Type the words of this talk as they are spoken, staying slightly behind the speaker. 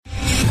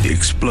The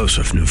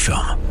explosive new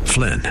film,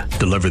 Flynn,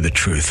 deliver the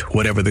truth,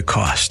 whatever the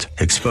cost,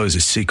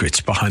 exposes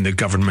secrets behind the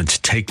government's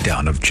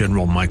takedown of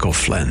General Michael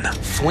Flynn.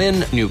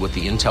 Flynn knew what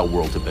the intel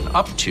world had been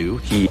up to.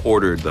 He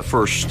ordered the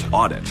first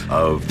audit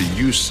of the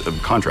use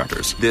of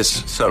contractors.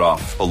 This set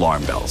off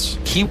alarm bells.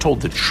 He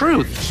told the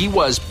truth. He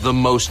was the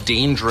most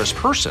dangerous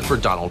person for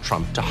Donald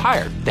Trump to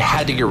hire. They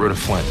had to get rid of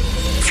Flynn.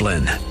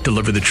 Flynn,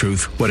 deliver the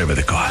truth, whatever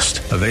the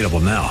cost. Available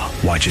now.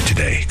 Watch it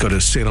today. Go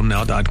to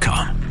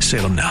salemnow.com.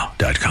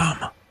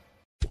 salemnow.com.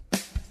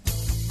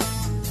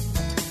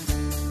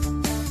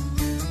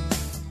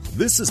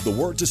 This is the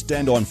Word to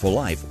Stand On for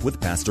Life with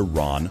Pastor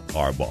Ron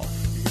Arbaugh.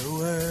 Your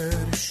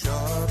word is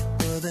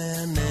sharper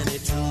than any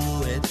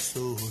two-edged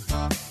sword,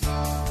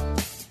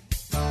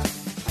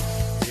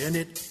 and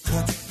it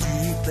cuts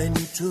deep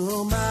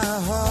into my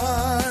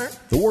heart.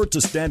 The Word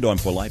to Stand On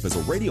for Life is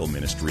a radio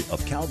ministry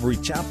of Calvary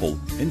Chapel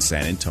in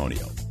San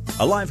Antonio.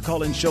 A live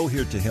call-in show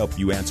here to help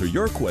you answer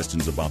your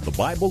questions about the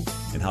Bible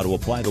and how to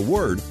apply the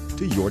Word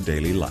to your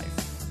daily life.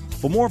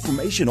 For more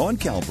information on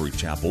Calvary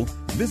Chapel,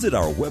 visit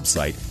our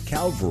website,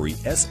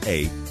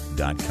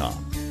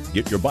 calvarysa.com.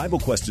 Get your Bible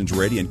questions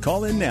ready and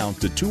call in now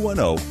to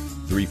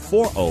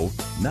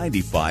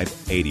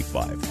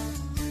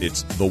 210-340-9585.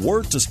 It's The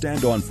Word to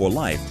Stand On for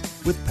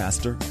Life with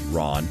Pastor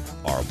Ron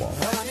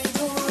Arbaugh.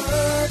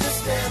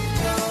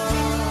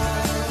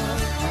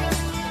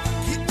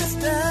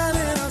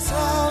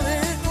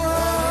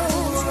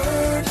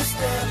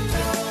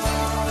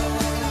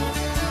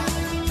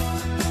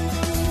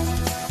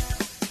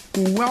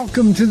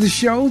 Welcome to the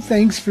show.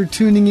 Thanks for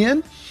tuning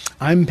in.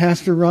 I'm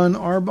Pastor Ron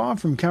Arbaugh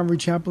from Calvary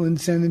Chapel in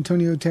San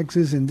Antonio,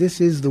 Texas, and this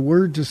is The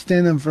Word to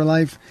Stand On for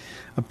Life,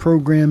 a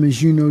program,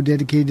 as you know,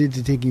 dedicated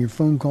to taking your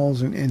phone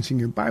calls and answering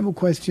your Bible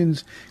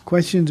questions,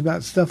 questions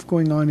about stuff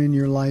going on in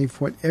your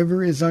life,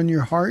 whatever is on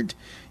your heart.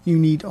 You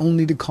need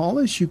only to call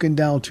us. You can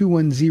dial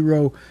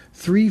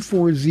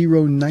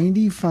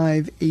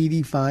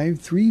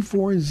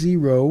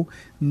 210-340-9585,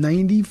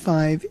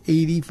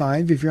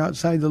 340-9585. If you're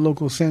outside the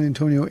local San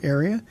Antonio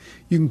area,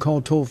 you can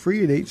call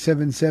toll-free at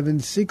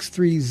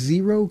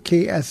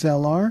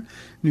 877-630-KSLR.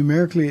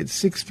 Numerically,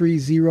 it's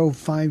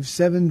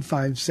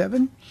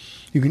 630-5757.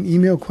 You can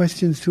email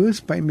questions to us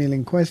by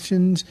mailing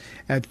questions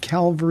at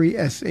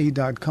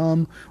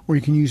calvarysa.com, or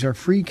you can use our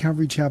free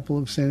Calvary Chapel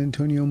of San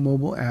Antonio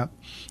mobile app.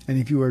 And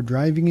if you are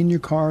driving in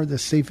your car, the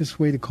safest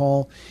way to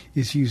call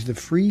is use the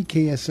free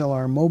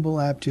KSLR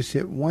mobile app. Just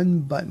hit one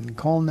button.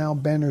 Call Now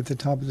banner at the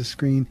top of the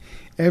screen.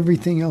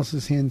 Everything else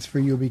is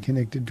hands-free. You'll be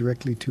connected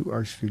directly to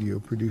our studio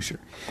producer.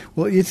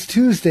 Well, it's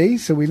Tuesday,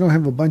 so we don't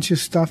have a bunch of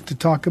stuff to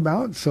talk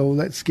about. So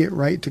let's get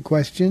right to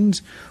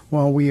questions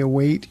while we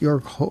await your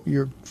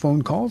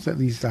phone calls. At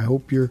least I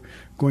hope you're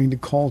going to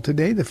call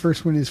today. The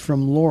first one is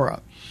from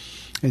Laura.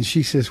 And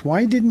she says,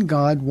 why didn't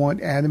God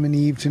want Adam and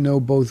Eve to know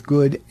both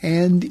good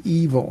and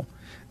evil?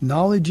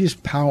 Knowledge is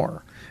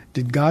power.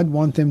 Did God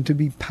want them to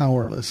be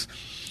powerless?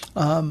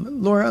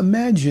 Laura,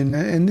 imagine,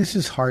 and this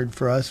is hard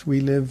for us.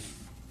 We live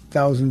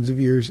thousands of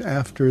years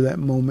after that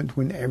moment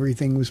when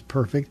everything was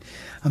perfect.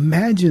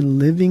 Imagine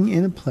living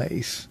in a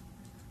place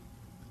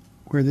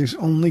where there's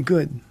only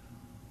good.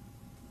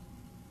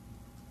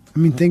 I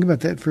mean, think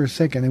about that for a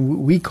second. And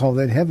we call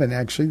that heaven,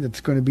 actually.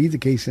 That's going to be the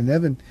case in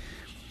heaven.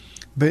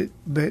 But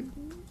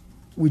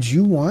would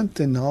you want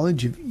the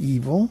knowledge of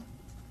evil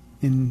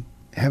in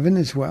heaven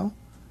as well?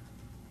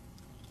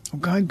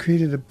 Well, God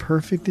created a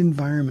perfect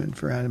environment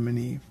for Adam and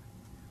Eve.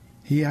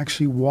 He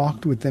actually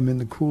walked with them in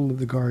the cool of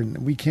the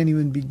garden. We can't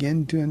even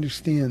begin to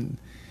understand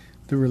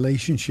the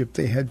relationship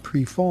they had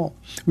pre-fall.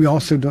 We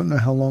also don't know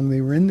how long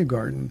they were in the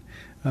garden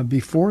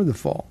before the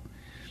fall.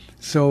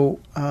 So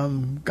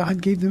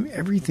God gave them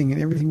everything,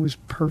 and everything was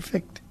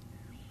perfect.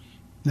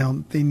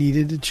 Now, they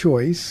needed a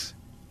choice,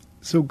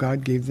 so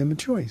God gave them a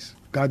choice.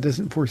 God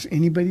doesn't force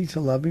anybody to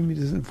love him. He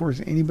doesn't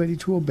force anybody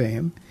to obey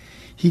him.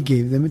 He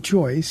gave them a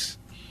choice,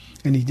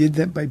 and he did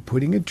that by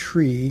putting a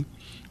tree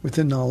with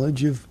the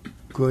knowledge of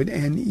good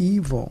and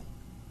evil.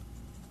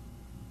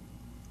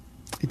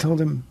 He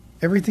told him,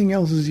 everything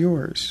else is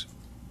yours.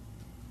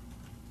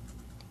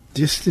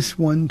 Just this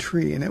one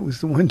tree, and it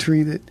was the one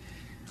tree that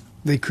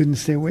they couldn't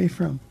stay away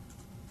from.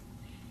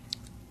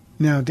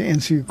 Now, to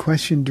answer your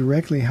question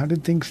directly, how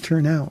did things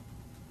turn out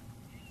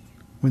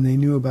when they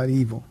knew about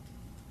evil?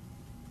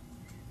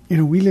 You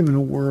know, we live in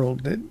a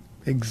world that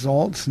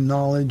exalts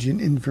knowledge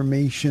and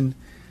information.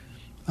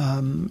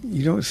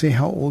 You don't say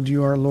how old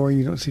you are, Laura.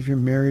 You don't say if you're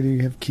married or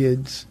you have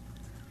kids.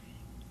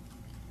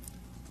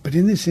 But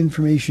in this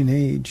information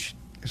age,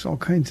 there's all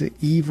kinds of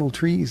evil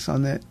trees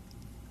on that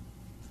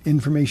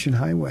information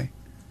highway.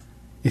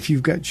 If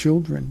you've got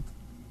children,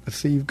 let's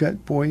say you've got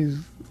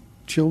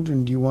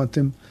children, do you want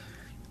them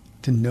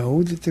to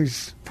know that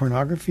there's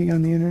pornography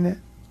on the internet?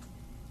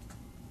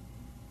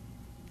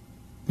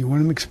 You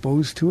want them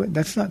exposed to it?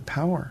 That's not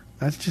power.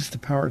 That's just the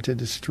power to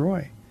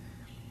destroy.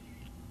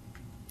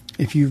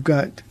 If you've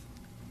got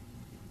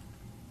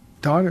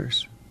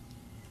daughters,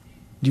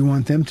 do you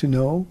want them to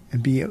know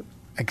and be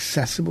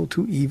accessible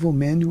to evil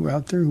men who are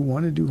out there who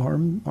want to do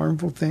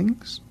harmful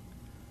things?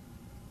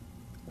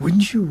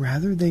 Wouldn't you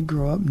rather they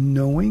grow up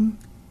knowing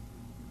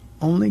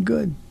only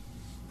good?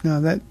 Now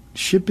that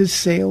ship has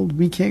sailed,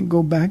 we can't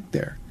go back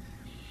there.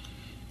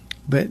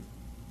 But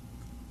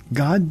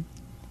God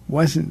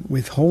wasn't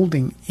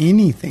withholding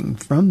anything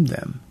from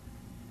them.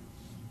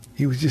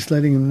 He was just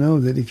letting them know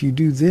that if you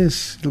do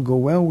this, it'll go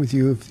well with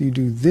you. If you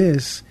do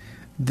this,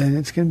 then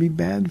it's going to be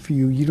bad for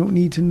you. You don't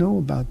need to know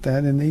about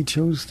that, and they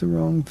chose the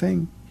wrong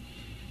thing.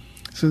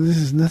 So this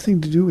has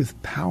nothing to do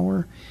with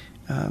power.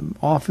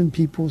 Often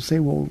people say,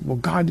 well,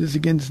 God is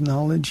against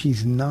knowledge.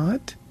 He's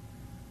not.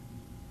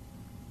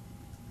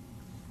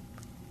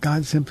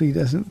 God simply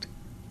doesn't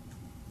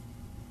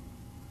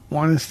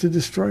want us to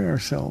destroy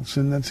ourselves,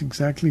 and that's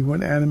exactly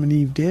what Adam and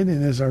Eve did.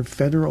 And as our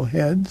federal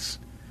heads,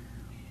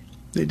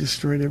 they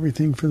destroyed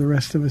everything for the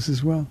rest of us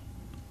as well.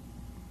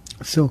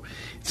 So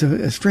it's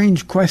a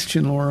strange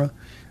question, Laura.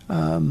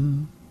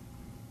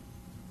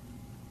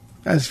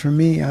 As for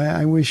me,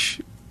 I wish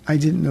I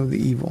didn't know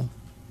the evil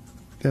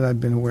that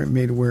I've been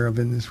made aware of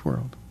in this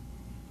world.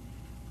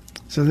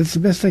 So that's the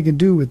best I could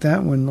do with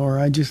that one,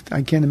 Laura. I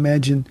can't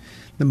imagine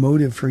the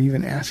motive for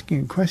even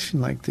asking a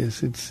question like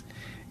this.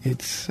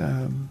 It's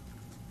a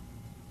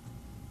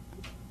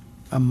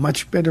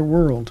much better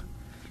world.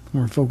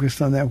 We're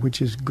focused on that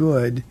which is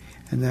good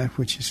and that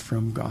which is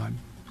from God.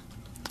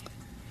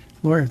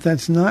 Laura, if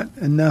that's not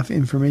enough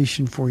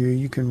information for you,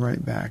 you can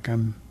write back.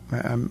 I'm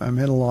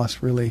at a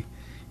loss, really,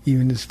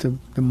 even as to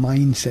the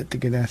mindset to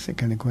get asked that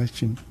kind of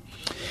question.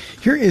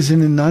 Here is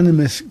an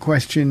anonymous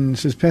question. It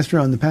says, Pastor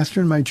Ron, the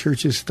pastor in my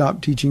church has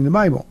stopped teaching the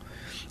Bible.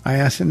 I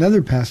asked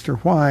another pastor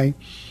why,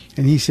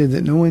 and he said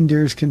that no one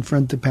dares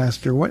confront the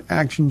pastor. What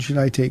action should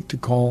I take to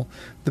call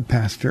the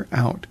pastor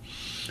out?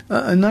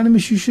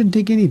 Anonymous, you shouldn't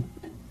take any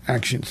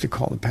actions to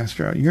call the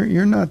pastor out.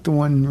 You're not the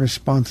one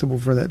responsible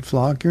for that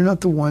flock. You're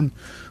not the one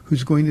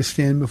who's going to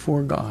stand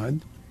before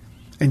God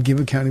and give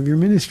account of your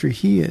ministry.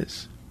 He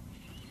is.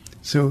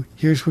 So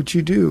here's what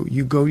you do.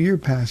 You go to your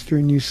pastor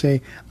and you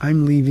say,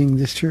 I'm leaving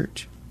this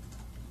church.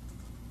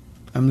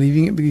 I'm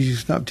leaving it because you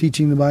stopped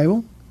teaching the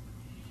Bible.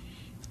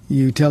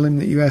 You tell him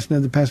that you asked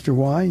another pastor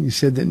why. You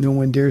said that no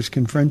one dares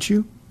confront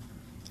you.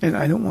 And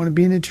I don't want to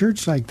be in a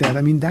church like that.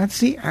 I mean, that's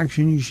the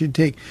action you should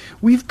take.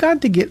 We've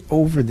got to get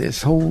over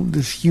this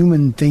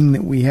human thing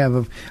that we have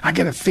of, I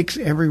got to fix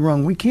every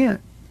wrong. We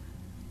can't.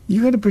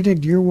 You got to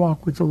protect your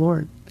walk with the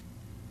Lord.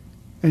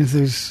 And if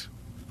there's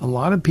a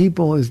lot of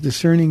people as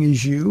discerning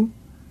as you,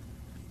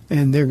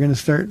 and they're going to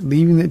start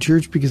leaving the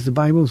church because the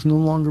Bible is no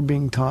longer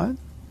being taught,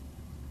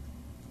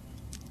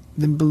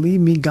 then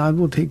believe me, God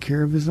will take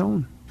care of his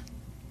own.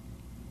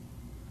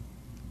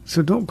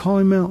 So don't call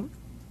him out.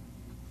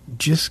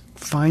 Just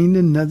find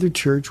another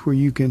church where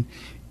you can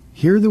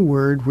hear the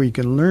word, where you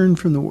can learn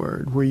from the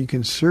word, where you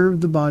can serve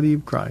the body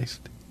of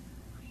Christ,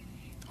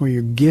 where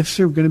your gifts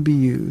are going to be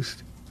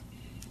used,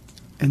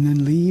 and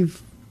then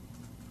leave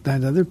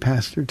that other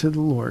pastor to the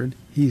Lord.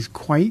 He's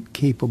quite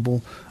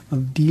capable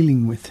of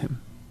dealing with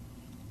him.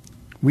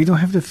 We don't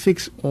have to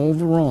fix all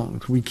the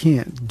wrongs. We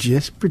can't.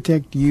 Just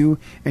protect you,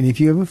 and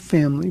if you have a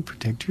family,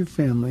 protect your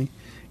family.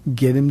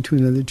 Get him to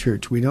another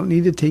church. We don't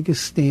need to take a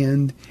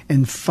stand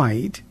and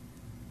fight.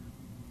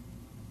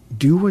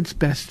 Do what's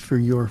best for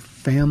your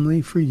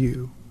family, for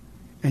you,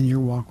 and your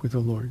walk with the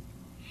Lord.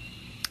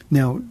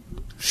 Now,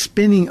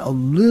 spinning a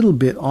little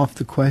bit off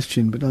the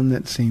question, but on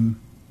that same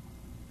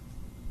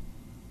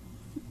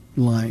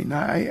line,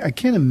 I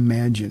can't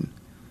imagine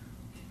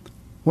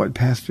what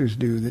pastors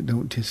do that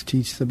don't just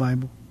teach the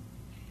Bible.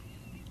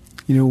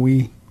 You know,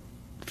 we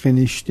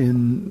finished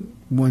in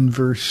one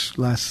verse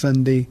last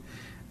Sunday,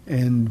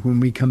 and when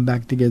we come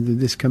back together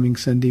this coming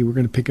Sunday, we're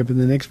going to pick up in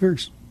the next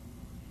verse.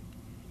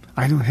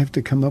 I don't have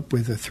to come up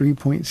with a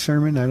 3-point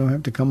sermon. I don't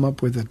have to come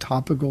up with a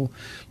topical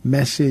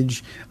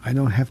message. I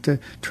don't have to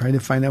try to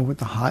find out what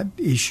the hot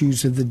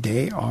issues of the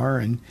day are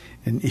and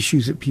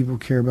issues that people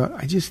care about.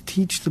 I just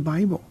teach the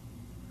Bible.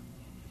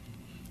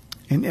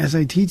 And as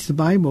I teach the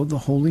Bible, the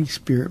Holy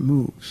Spirit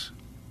moves.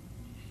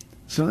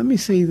 So let me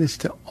say this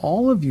to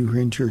all of you who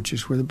are in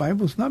churches where the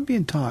Bible is not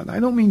being taught. I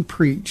don't mean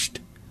preached.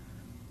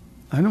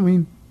 I don't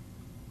mean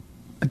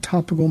a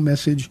topical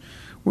message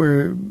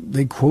where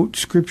they quote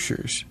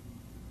scriptures.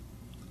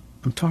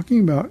 I'm talking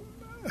about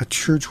a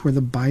church where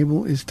the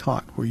Bible is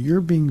taught, where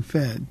you're being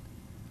fed.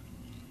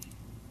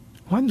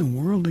 What in the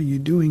world are you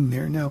doing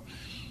there? Now,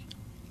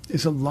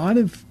 there's a lot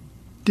of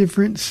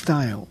different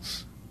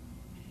styles.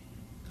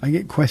 I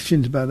get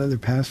questions about other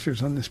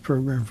pastors on this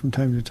program from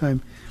time to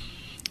time.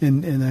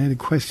 And I had a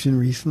question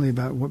recently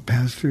about what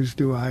pastors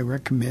do I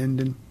recommend.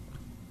 And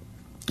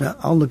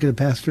I'll look at a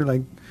pastor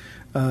like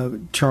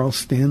Charles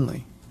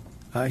Stanley.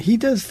 He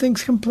does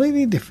things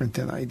completely different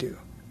than I do.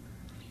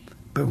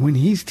 But when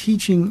he's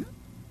teaching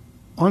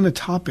on a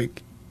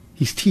topic,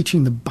 he's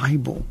teaching the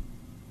Bible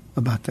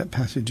about that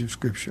passage of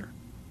Scripture.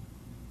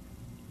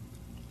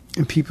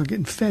 And people are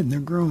getting fed and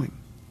they're growing.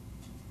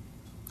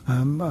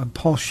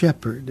 Paul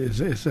Shepherd is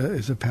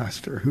a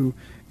pastor who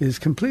is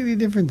completely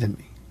different than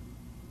me.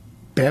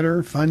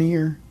 Better,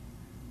 funnier,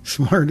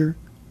 smarter.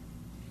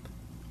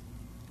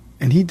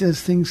 And he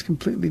does things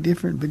completely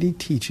different, but he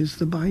teaches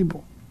the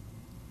Bible.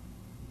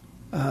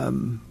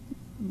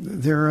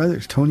 There are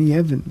others. Tony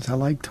Evans. I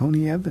like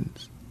Tony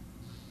Evans.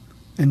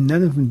 And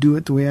none of them do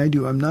it the way I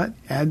do. I'm not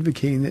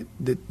advocating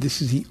that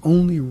this is the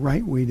only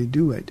right way to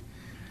do it.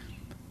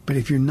 But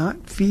if you're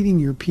not feeding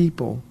your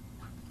people,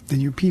 then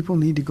your people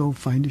need to go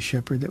find a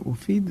shepherd that will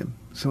feed them.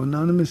 So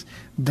Anonymous,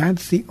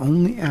 that's the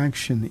only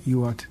action that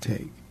you ought to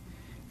take.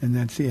 And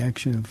that's the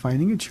action of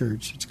finding a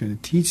church that's going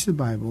to teach the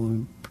Bible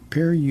and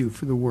prepare you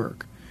for the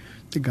work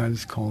that God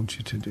has called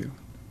you to do.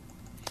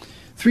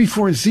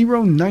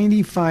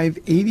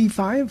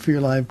 340-9585 for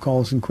your live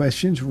calls and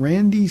questions.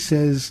 Randy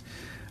says,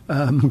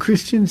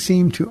 Christians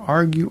seem to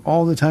argue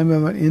all the time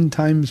about end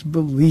times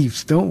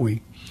beliefs, don't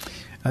we?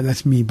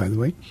 That's me, by the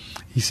way.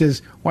 He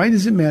says, why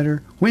does it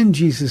matter when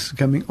Jesus is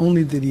coming,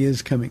 only that he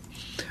is coming?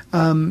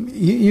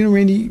 You know,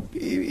 Randy,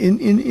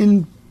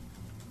 in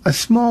a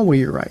small way,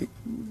 you're right.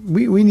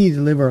 We need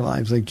to live our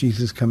lives like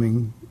Jesus is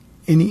coming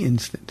any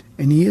instant,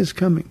 and he is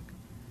coming.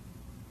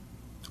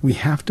 We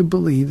have to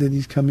believe that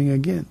he's coming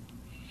again.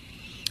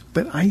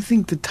 But I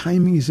think the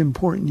timing is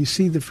important. You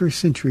see, the first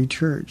century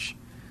church,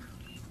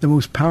 the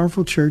most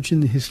powerful church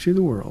in the history of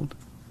the world,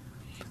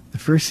 the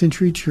first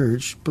century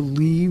church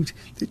believed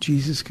that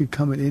Jesus could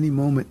come at any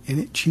moment, and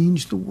it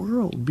changed the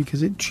world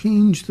because it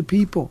changed the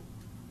people.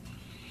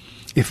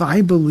 If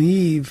I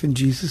believe, and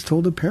Jesus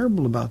told a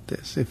parable about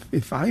this,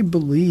 if I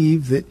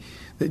believe that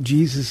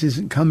Jesus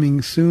isn't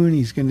coming soon,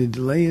 he's going to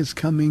delay his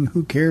coming,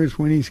 who cares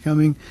when he's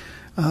coming,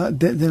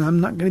 then I'm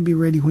not going to be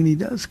ready when he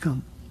does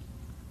come.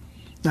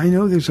 I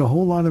know there's a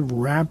whole lot of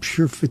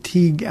rapture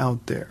fatigue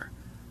out there,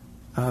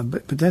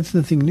 but that's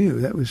nothing new.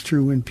 That was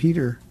true when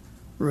Peter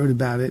wrote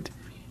about it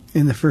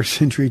in the first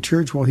century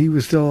church while he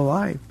was still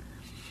alive.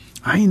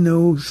 I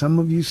know some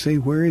of you say,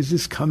 where is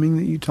this coming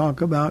that you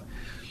talk about?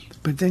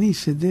 But then he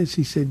said this,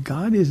 he said,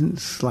 God isn't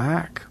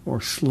slack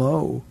or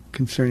slow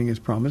concerning his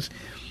promise.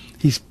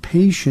 He's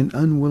patient,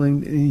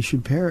 unwilling that any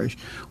should perish.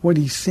 What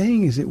he's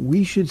saying is that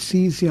we should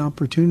seize the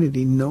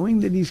opportunity,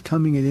 knowing that he's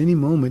coming at any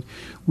moment.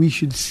 We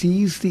should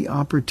seize the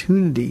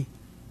opportunity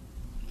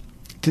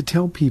to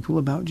tell people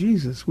about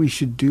Jesus. We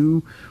should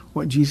do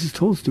what Jesus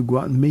told us to, go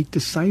out and make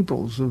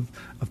disciples of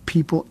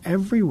people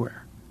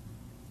everywhere,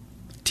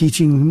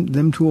 teaching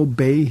them to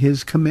obey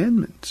his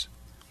commandments.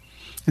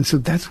 And so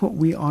that's what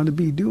we ought to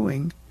be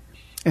doing.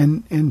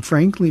 And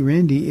frankly,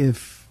 Randy,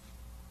 if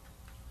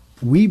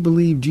we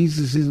believe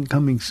Jesus isn't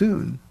coming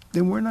soon,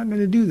 then we're not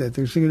going to do that.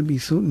 There's going to be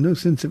no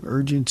sense of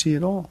urgency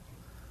at all.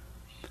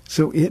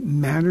 So it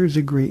matters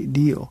a great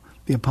deal.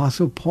 The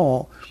Apostle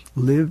Paul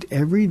lived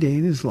every day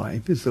in his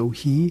life as though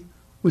he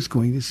was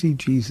going to see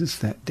Jesus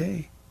that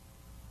day.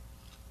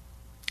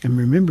 And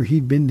remember,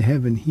 he'd been to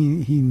heaven.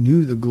 He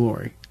knew the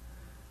glory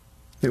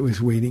that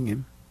was waiting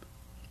him.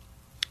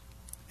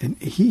 And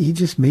he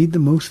just made the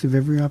most of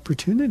every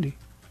opportunity.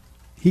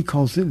 He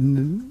calls it in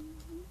the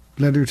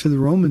letter to the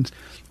Romans,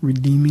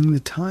 redeeming the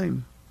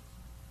time.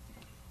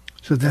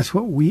 So that's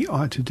what we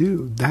ought to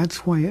do.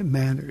 That's why it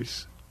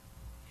matters.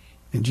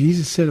 And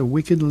Jesus said, a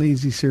wicked,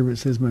 lazy servant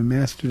says, my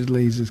master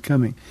delays his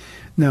coming.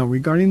 Now,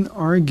 regarding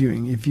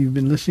arguing, if you've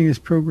been listening to this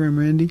program,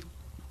 Randy,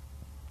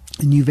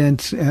 and you've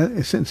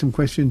sent some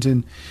questions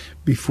in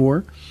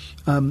before,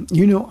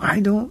 I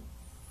don't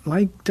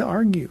like to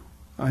argue.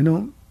 I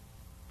don't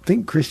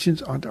think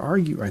Christians ought to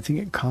argue. I think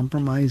it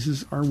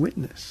compromises our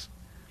witness.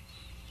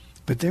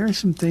 But there are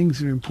some things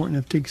that are important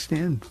enough to take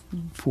stand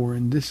for,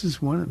 and this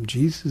is one of them.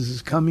 Jesus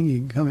is coming. He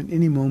can come at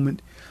any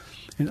moment.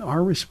 And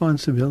our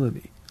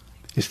responsibility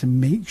is to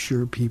make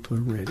sure people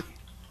are ready.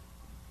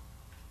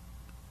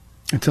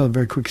 I'll tell a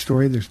very quick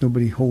story. There's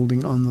nobody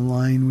holding on the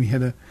line. We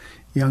had a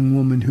young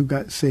woman who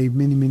got saved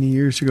many, many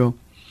years ago,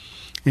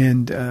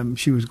 and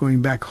she was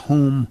going back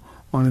home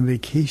on a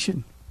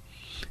vacation.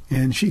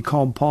 And she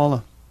called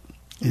Paula,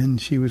 and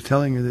she was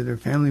telling her that her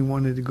family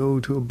wanted to go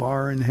to a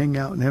bar and hang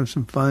out and have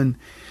some fun.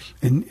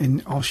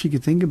 And all she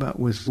could think about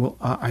was,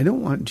 I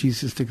don't want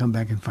Jesus to come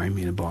back and find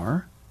me in a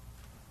bar.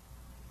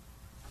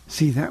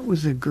 See, that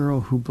was a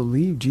girl who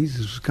believed Jesus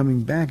was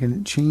coming back, and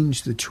it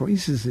changed the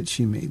choices that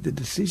she made, the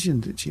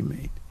decisions that she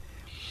made.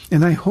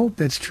 And I hope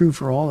that's true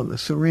for all of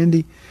us. So,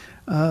 Randy,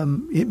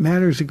 it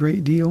matters a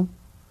great deal.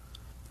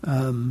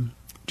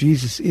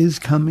 Jesus is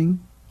coming.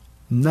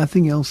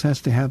 Nothing else has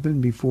to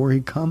happen before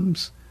he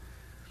comes.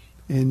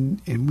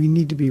 And we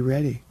need to be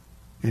ready.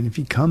 And if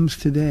he comes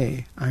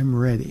today, I'm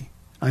ready.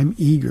 I'm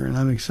eager and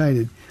I'm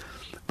excited.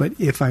 But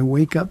if I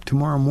wake up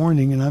tomorrow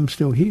morning and I'm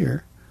still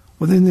here,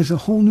 well, then there's a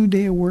whole new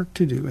day of work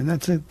to do. And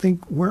that's, I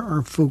think, where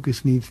our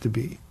focus needs to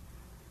be.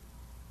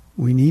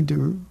 We need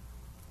to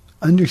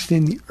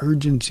understand the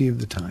urgency of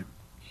the time.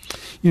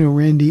 You know,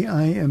 Randy,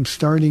 I am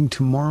starting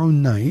tomorrow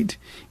night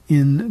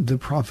in the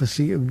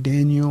prophecy of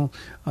Daniel.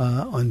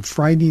 On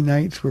Friday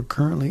nights, we're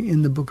currently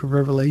in the book of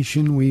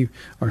Revelation. We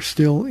are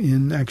still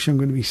in, actually I'm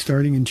going to be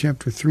starting in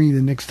chapter 3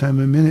 the next time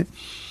I'm in it.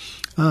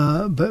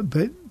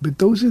 But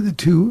those are the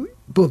two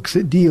books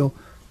that deal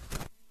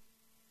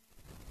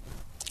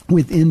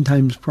with end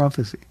times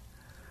prophecy.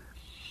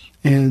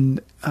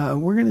 And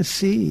we're going to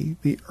see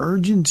the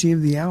urgency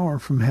of the hour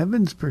from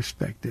heaven's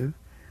perspective.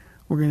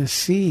 We're going to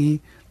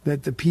see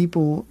that the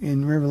people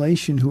in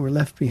Revelation who were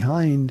left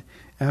behind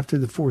after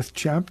the 4th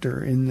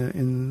chapter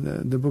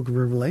in the book of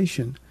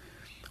Revelation,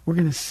 we're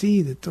going to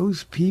see that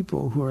those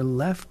people who are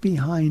left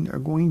behind are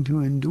going to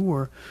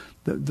endure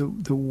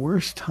the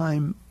worst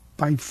time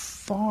by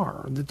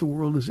far that the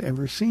world has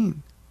ever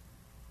seen.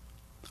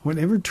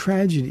 Whatever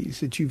tragedies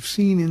that you've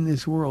seen in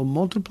this world,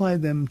 multiply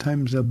them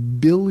times 1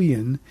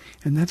 billion,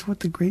 and that's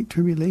what the Great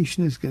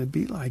Tribulation is going to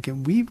be like.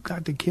 And we've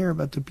got to care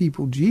about the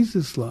people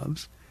Jesus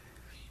loves,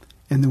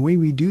 and the way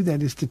we do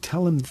that is to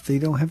tell them that they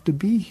don't have to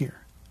be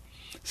here.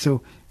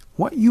 So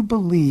what you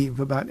believe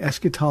about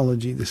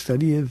eschatology, the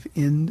study of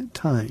end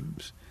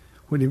times,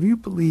 whatever you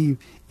believe,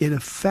 it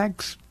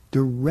affects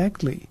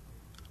directly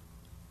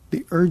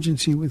the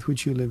urgency with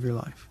which you live your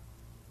life.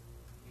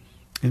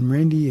 And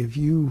Randy, if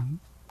you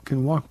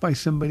can walk by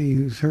somebody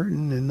who's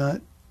hurting and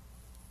not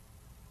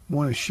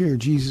want to share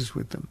Jesus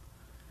with them,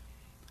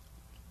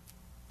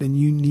 then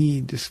you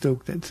need to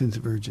stoke that sense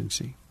of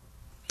urgency.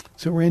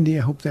 So Randy,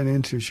 I hope that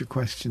answers your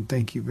question.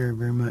 Thank you very,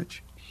 very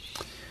much.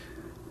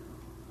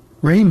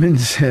 Raymond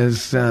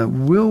says,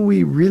 will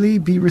we really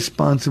be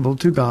responsible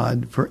to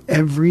God for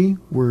every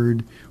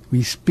word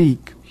we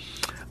speak?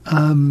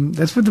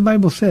 That's what the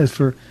Bible says.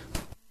 For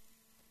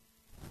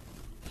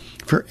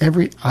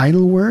every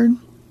idle word,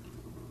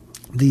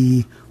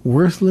 the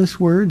worthless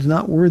words,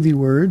 not worthy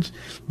words,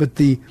 but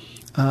the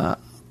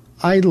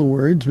idle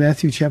words,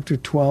 Matthew chapter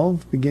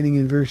 12, beginning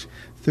in verse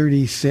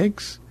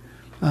 36,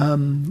 we're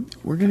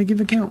going to give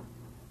account.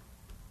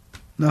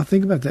 Now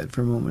think about that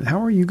for a moment.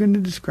 How are you going to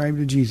describe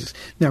to Jesus?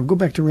 Now go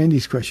back to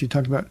Randy's question. You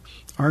talked about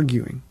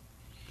arguing.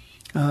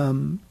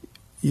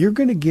 You're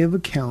going to give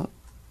account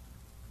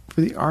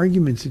for the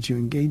arguments that you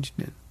engaged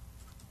in.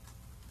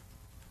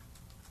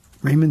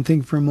 Raymond,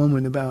 think for a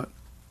moment about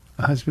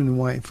a husband and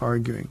wife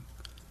arguing.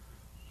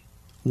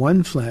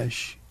 One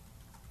flesh,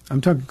 I'm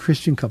talking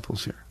Christian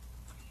couples here,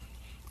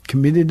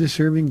 committed to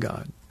serving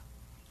God,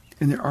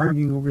 and they're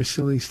arguing over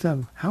silly stuff.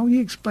 How do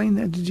you explain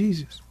that to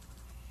Jesus?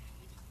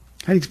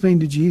 How do you explain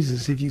to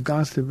Jesus if you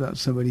gossip about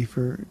somebody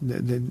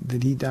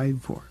that he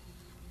died for?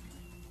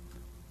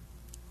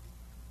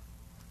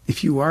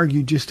 If you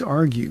argue just to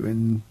argue,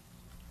 and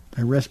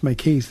I rest my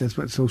case, that's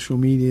what social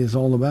media is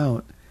all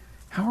about,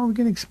 how are we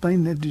going to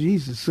explain that to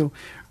Jesus? So,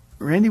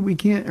 Randy,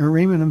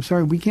 Raymond, I'm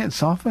sorry, we can't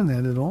soften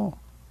that at all.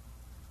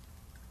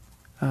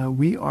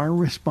 We are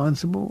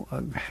responsible,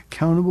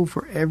 accountable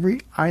for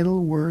every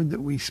idle word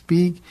that we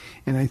speak.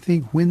 And I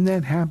think when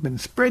that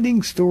happens,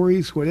 spreading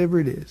stories, whatever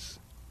it is,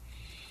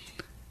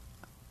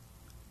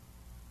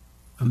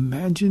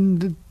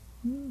 imagine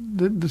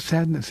the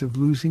sadness of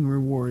losing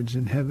rewards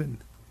in heaven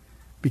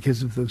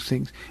because of those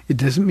things. It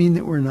doesn't mean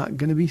that we're not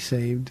going to be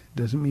saved. It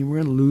doesn't mean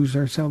we're going to lose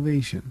our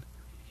salvation.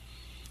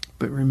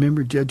 But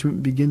remember,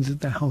 judgment begins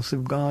at the house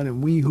of God,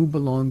 and we who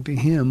belong to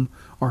him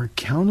are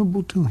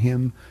accountable to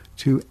him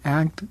to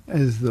act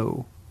as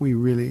though we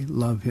really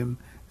love him,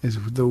 as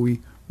though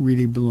we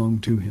really belong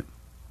to him.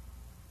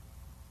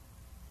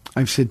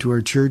 I've said to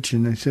our church,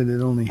 and I said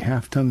it only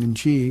half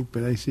tongue-in-cheek,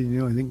 but I said,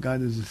 I think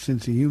God has a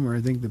sense of humor. I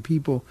think the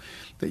people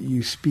that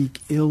you speak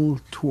ill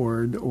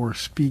toward or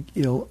speak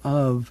ill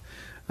of,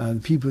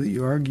 the people that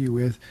you argue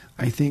with,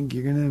 I think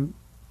you're going to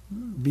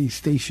be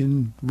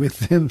stationed with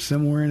them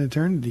somewhere in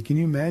eternity. Can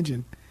you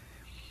imagine?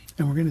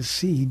 And we're going to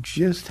see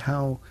just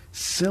how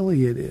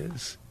silly it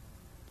is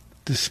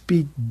to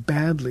speak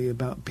badly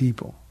about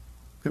people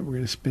that we're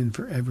going to spend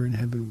forever in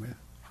heaven with.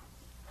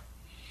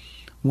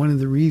 One of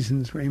the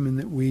reasons, Raymond,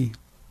 that we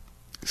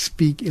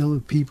speak ill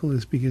of people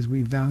is because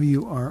we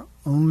value our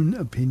own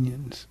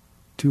opinions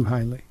too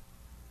highly.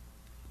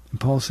 And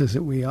Paul says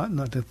that we ought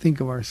not to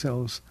think of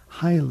ourselves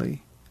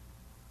highly.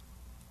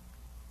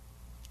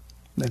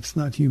 That's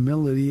not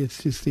humility,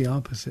 it's just the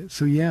opposite.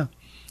 So yeah,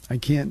 I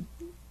can't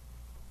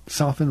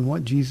soften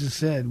what Jesus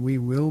said. We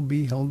will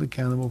be held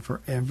accountable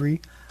for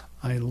every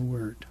idle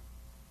word.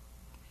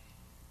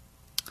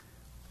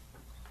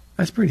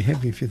 That's pretty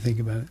heavy if you think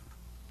about it.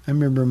 I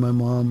remember my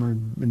mom or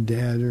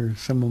dad or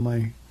some of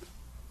my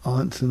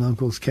aunts and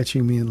uncles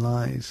catching me in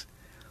lies.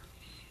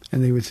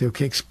 And they would say,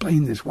 okay,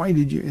 explain this. Why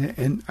did you?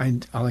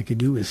 And all I could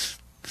do is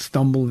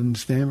stumble and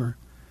stammer.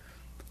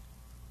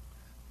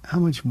 How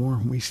much more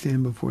when we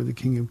stand before the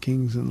King of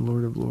Kings and the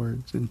Lord of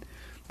Lords in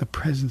the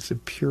presence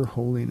of pure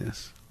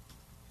holiness?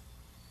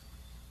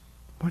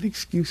 What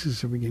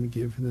excuses are we going to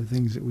give for the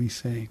things that we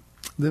say?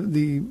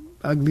 The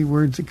ugly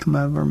words that come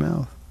out of our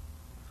mouth.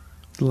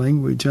 The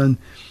language. On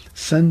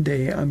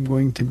Sunday, I'm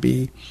going to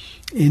be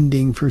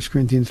ending 1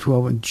 Corinthians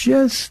 12 and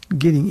just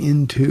getting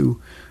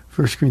into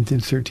 1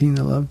 Corinthians 13,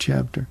 the love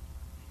chapter.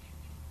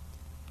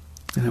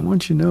 And I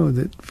want you to know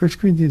that 1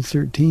 Corinthians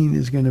 13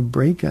 is going to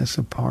break us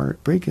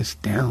apart, break us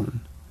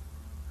down.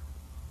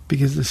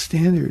 Because the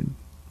standard,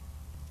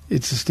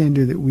 it's a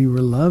standard that we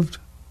were loved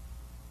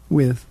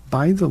with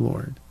by the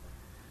Lord.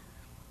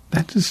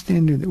 That's a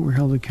standard that we're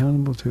held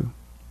accountable to.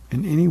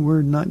 And any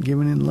word not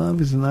given in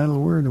love is an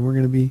idle word, and we're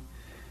going to be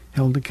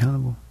held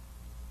accountable.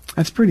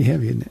 That's pretty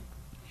heavy, isn't it?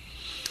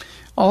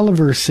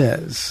 Oliver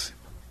says,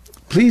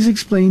 Please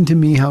explain to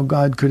me how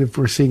God could have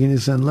forsaken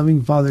his son.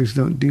 Loving fathers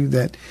don't do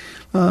that.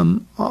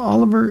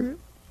 Oliver,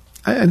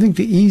 I think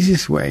the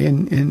easiest way,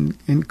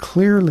 and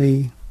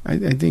clearly,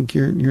 I think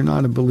you're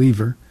not a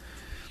believer.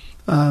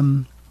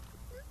 The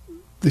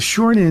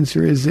short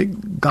answer is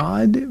that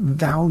God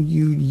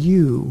valued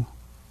you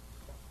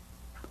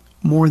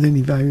more than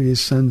he valued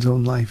his son's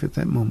own life at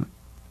that moment.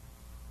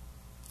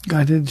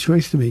 God had a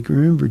choice to make.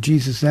 Remember,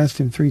 Jesus asked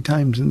him 3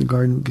 times in the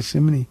Garden of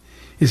Gethsemane,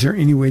 is there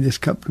any way this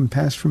cup can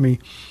pass from me?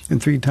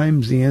 And 3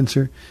 times the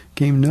answer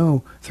came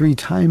no. 3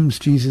 times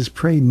Jesus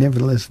prayed,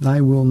 nevertheless,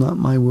 thy will, not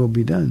my will,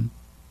 be done.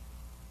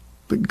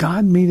 But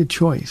God made a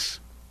choice.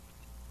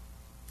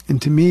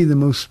 And to me, the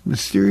most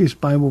mysterious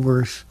Bible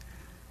verse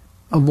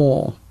of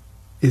all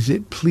is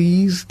it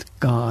pleased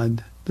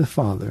God the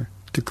Father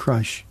to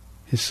crush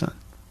his son.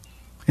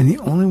 And the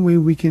only way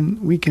we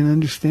can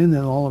understand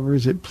that, Oliver,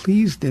 is it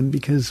pleased him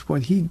because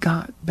what he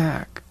got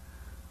back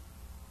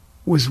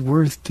was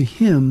worth to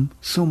him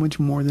so much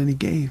more than he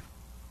gave.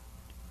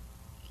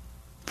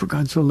 For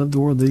God so loved the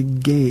world that he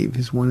gave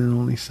his one and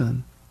only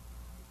son.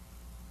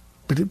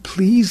 But it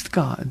pleased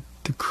God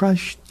to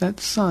crush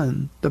that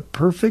son, the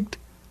perfect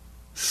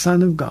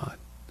Son of God,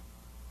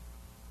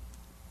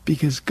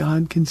 because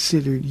God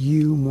considered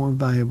you more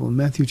valuable. In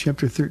Matthew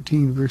chapter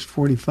 13, verse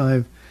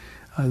 45,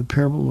 the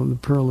parable of the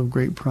pearl of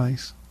great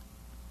price.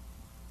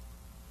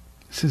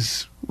 It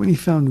says, when he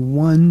found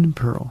one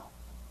pearl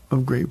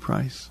of great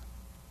price,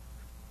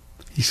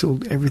 he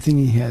sold everything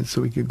he had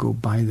so he could go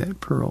buy that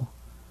pearl.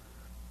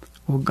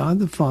 Well, God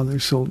the Father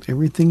sold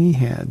everything he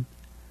had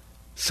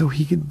so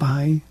he could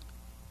buy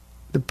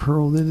the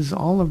pearl that is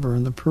Oliver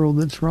and the pearl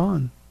that's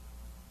Ron.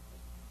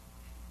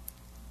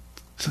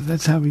 So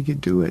that's how he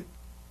could do it.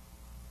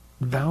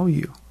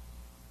 Value.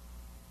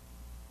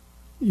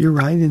 You're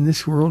right, in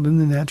this world, in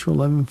the natural,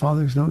 loving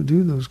fathers don't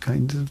do those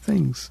kinds of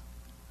things.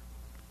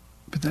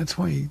 But that's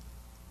why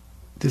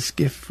this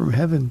gift from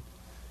heaven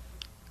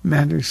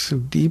matters so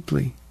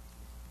deeply.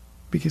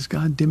 Because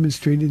God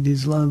demonstrated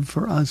his love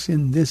for us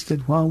in this,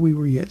 that while we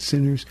were yet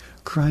sinners,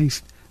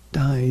 Christ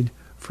died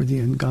for the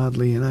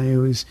ungodly. And I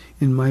always,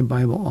 in my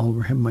Bible,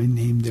 Oliver, have my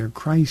name there.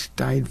 Christ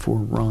died for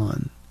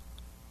Ron.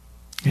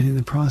 And in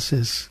the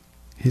process,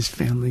 his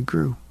family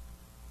grew.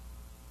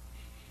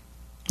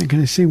 And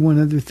can I say one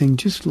other thing,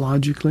 just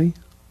logically?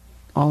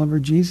 Oliver,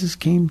 Jesus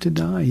came to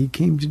die. He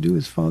came to do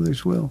his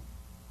Father's will.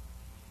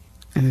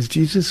 And as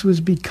Jesus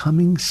was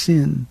becoming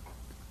sin,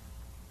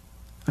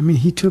 I mean,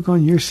 he took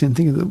on your sin.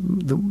 Think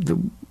of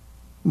the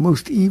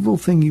most evil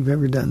thing you've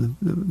ever done,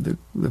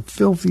 the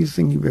filthiest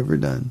thing you've ever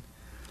done.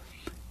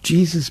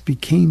 Jesus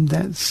became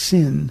that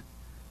sin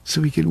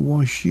so he could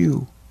wash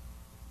you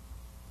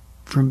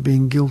from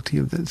being guilty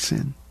of that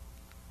sin.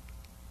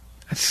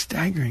 That's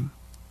staggering.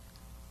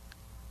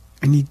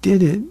 And he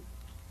did it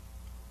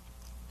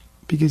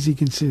because he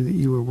considered that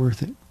you were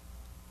worth it.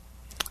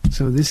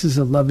 So this is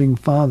a loving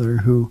Father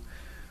who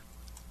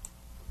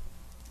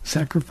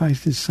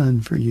sacrificed his son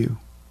for you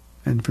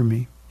and for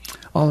me.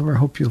 Oliver, I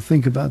hope you'll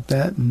think about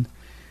that and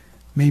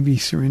maybe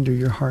surrender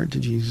your heart to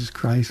Jesus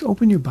Christ.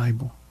 Open your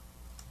Bible.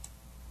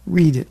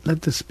 Read it.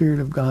 Let the Spirit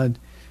of God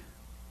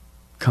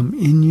come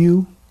in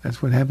you.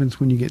 That's what happens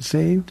when you get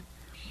saved.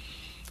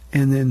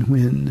 And then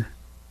when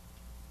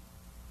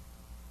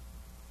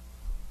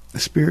the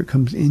Spirit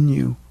comes in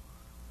you,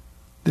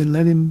 then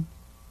let him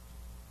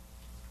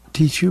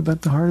teach you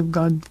about the heart of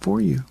God for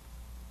you.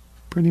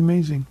 Pretty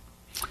amazing.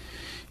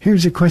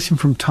 Here's a question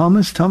from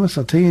Thomas. Thomas,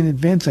 I'll tell you in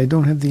advance, I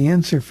don't have the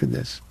answer for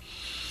this.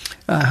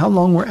 How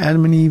long were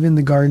Adam and Eve in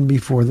the garden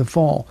before the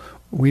fall?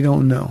 We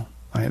don't know.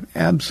 I have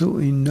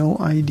absolutely no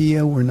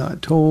idea. We're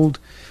not told.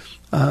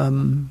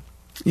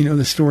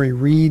 The story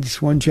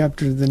reads one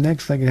chapter to the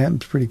next like it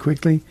happens pretty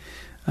quickly.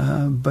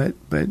 But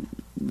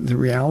the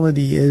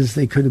reality is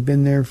they could have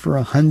been there for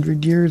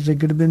 100 years. They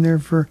could have been there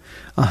for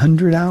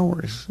 100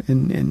 hours,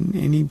 and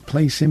any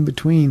place in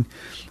between.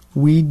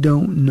 We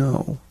don't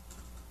know.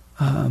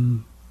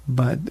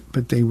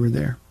 But they were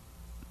there.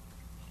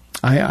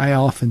 I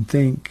often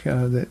think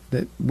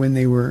that when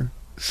they were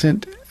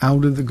sent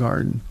out of the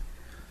garden,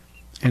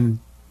 and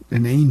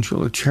an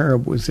angel, a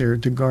cherub, was there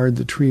to guard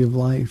the tree of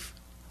life,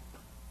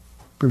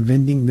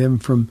 preventing them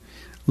from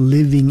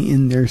living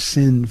in their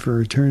sin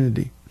for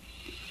eternity.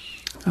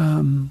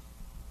 I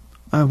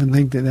often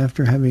think that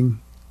after having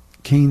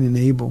Cain and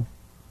Abel,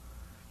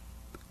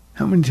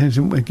 how many times,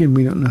 again,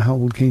 we don't know how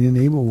old Cain and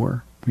Abel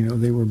were.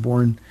 They were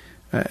born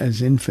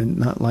as infant,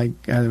 not like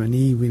Adam and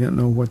Eve. We don't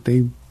know what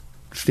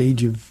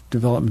stage of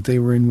development they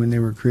were in when they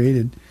were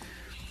created.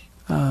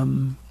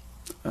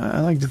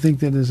 I like to think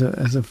that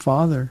as a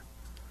father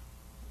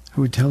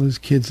who would tell his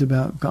kids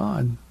about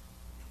God,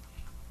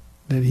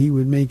 that he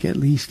would make at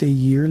least a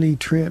yearly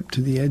trip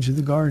to the edge of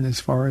the garden as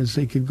far as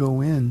they could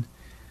go in,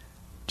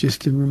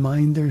 just to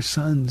remind their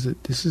sons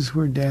that this is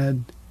where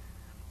Dad,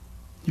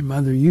 your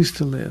mother, used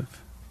to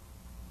live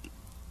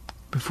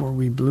before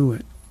we blew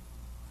it.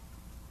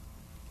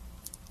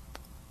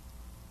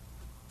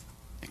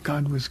 And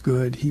God was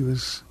good. He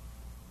was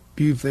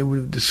beautiful. They would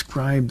have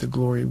described the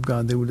glory of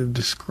God. They would have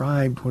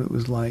described what it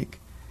was like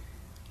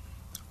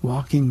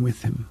walking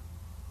with him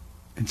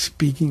and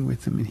speaking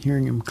with him and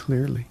hearing him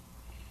clearly.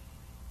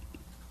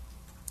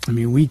 I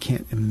mean, we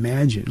can't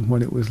imagine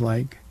what it was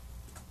like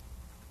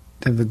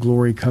to have the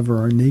glory cover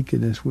our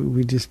nakedness.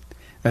 We just,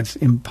 that's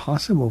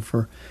impossible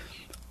for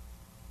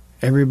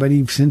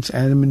everybody since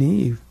Adam and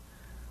Eve.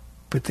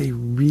 But they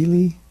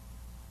really,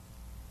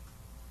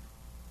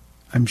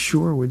 I'm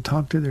sure, would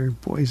talk to their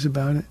boys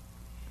about it.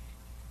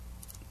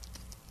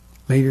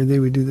 Later they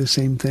would do the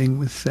same thing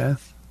with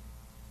Seth.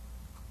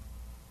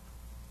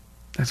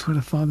 That's what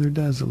a father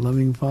does. A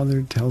loving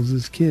father tells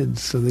his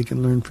kids so they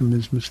can learn from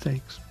his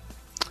mistakes.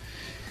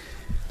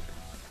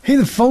 Hey,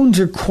 the phones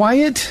are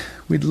quiet.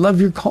 We'd love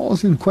your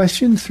calls and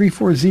questions.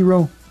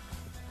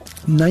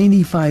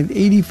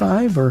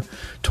 340-9585 or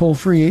toll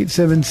free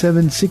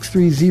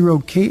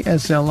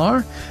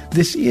 877-630-KSLR.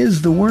 This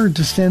is the Word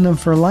to Stand Up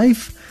for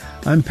Life.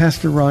 I'm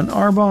Pastor Ron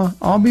Arbaugh.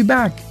 I'll be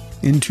back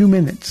in 2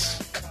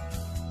 minutes.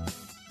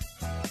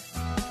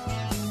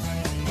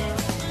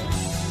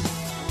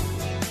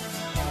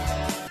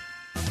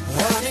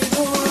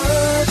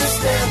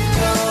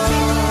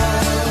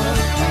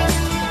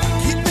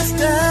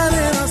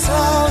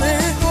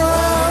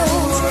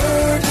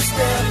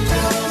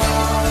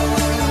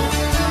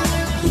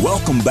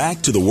 Welcome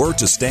back to the Word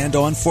to Stand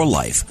On for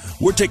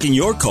Life. We're taking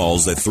your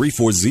calls at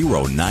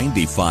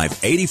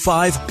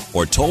 340-9585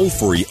 or toll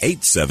free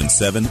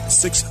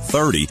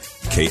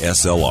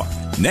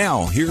 877-630-KSLR.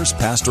 Now, here's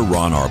Pastor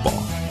Ron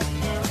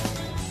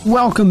Arbaugh.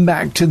 Welcome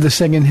back to the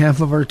second half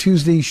of our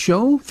Tuesday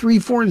show,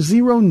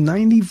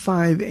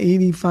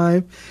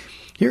 340-9585.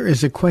 Here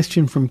is a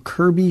question from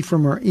Kirby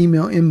from our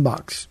email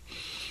inbox.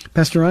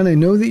 Pastor Ron, I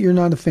know that you're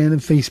not a fan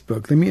of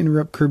Facebook. Let me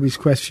interrupt Kirby's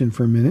question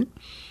for a minute.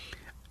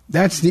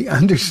 That's the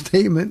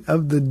understatement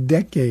of the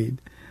decade.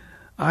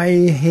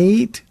 I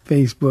hate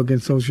Facebook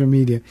and social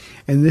media,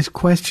 and this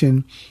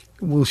question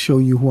will show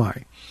you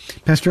why.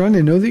 Pastor Ron,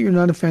 I know that you're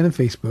not a fan of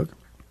Facebook,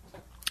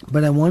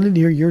 but I wanted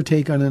to hear your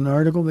take on an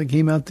article that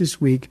came out this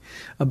week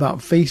about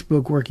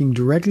Facebook working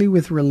directly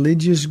with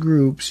religious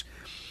groups,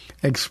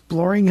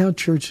 exploring how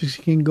churches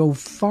can go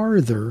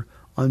farther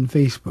on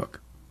Facebook.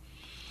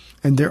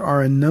 And there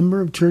are a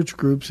number of church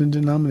groups and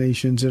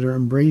denominations that are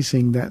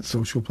embracing that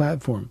social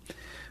platform.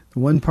 The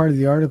one part of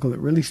the article that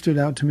really stood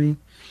out to me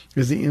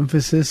is the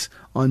emphasis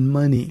on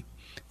money.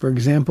 For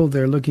example,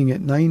 they're looking at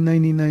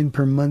 $9.99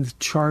 per month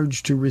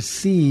charge to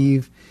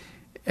receive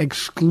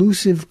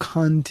exclusive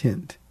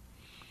content.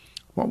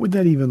 What would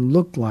that even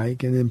look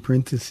like? And in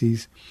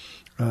parentheses,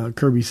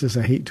 Kirby says,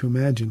 I hate to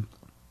imagine.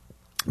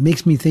 It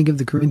makes me think of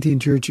the Corinthian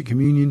church at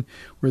communion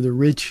where the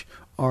rich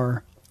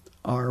are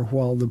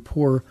while the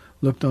poor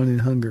looked on in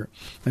hunger.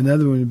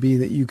 Another one would be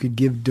that you could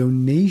give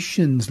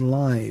donations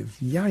live.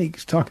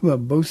 Yikes. Talk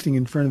about boasting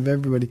in front of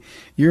everybody.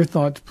 Your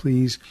thoughts,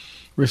 please.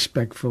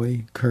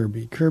 Respectfully,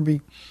 Kirby.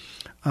 Kirby,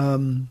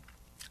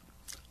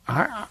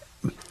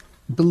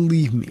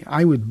 believe me,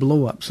 I would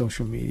blow up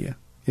social media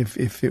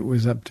if it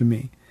was up to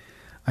me.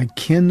 I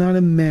cannot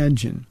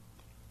imagine.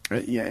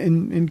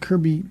 And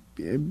Kirby,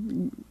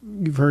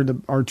 you've heard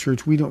of our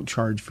church. We don't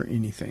charge for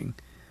anything.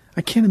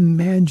 I can't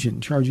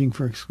imagine charging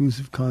for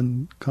exclusive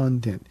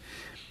content.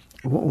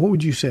 What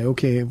would you say?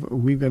 Okay,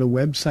 we've got a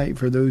website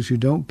for those who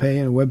don't pay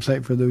and a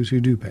website for those who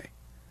do pay.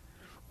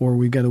 Or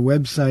we've got a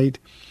website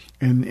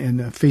and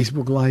a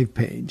Facebook Live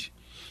page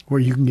where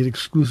you can get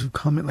exclusive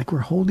comment, like we're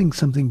holding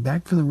something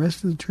back from the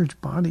rest of the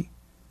church body.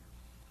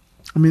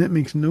 I mean, that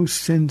makes no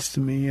sense to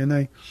me.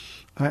 And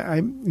I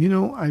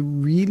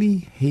really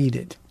hate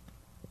it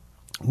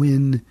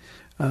when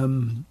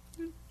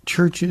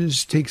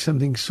churches take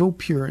something so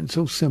pure and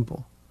so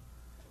simple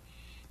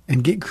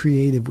and get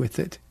creative with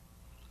it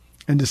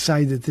and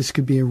decide that this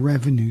could be a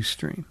revenue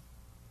stream.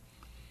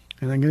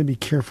 And I'm going to be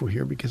careful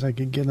here because I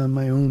could get on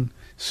my own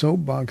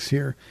soapbox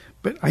here,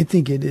 but I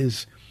think it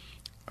is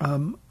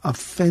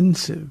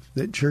offensive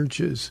that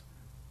churches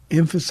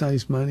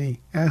emphasize money,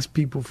 ask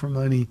people for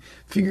money,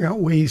 figure out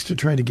ways to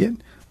try to get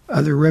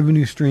other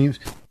revenue streams.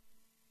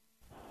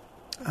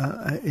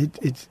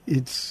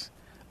 It's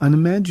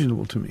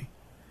unimaginable to me.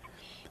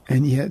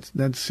 And yet,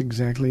 that's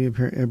exactly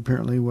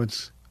apparently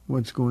what's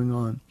going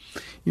on.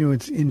 You know,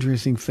 it's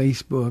interesting.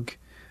 Facebook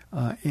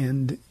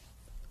and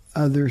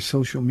other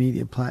social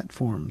media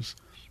platforms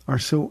are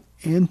so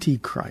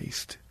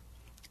anti-Christ,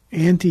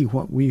 anti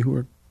what we who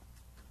are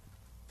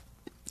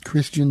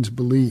Christians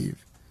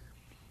believe.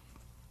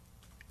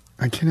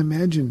 I can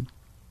imagine,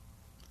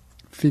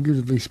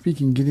 figuratively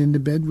speaking, get into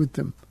bed with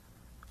them.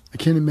 I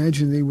can't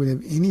imagine they would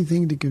have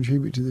anything to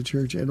contribute to the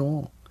church at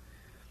all.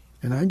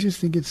 And I just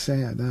think it's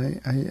sad.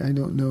 I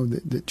don't know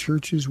that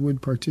churches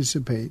would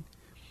participate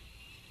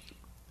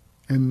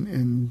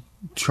and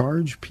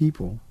charge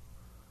people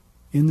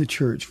in the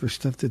church for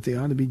stuff that they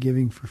ought to be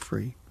giving for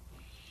free.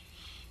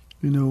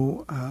 You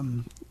know,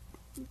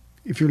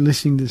 if you're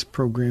listening to this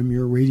program,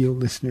 you're a radio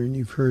listener and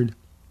you've heard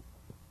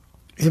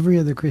every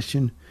other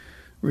Christian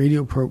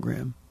radio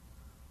program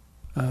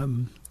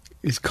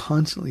is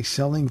constantly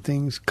selling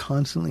things,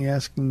 constantly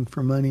asking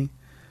for money.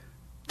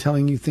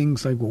 telling you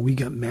things like, well, we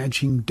got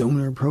matching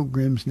donor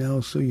programs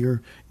now, so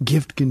your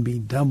gift can be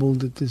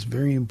doubled at this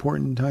very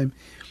important time.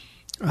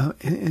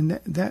 And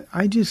that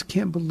I just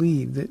can't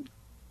believe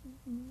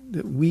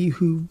that we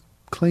who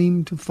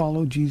claim to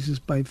follow Jesus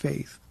by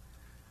faith,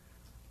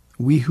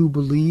 we who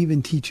believe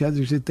and teach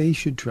others that they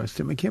should trust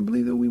him, I can't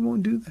believe that we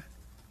won't do that.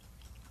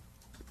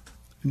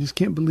 I just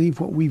can't believe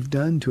what we've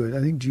done to it. I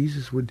think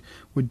Jesus would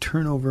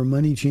turn over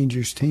money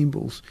changers'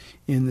 tables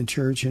in the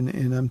church,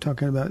 and I'm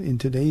talking about in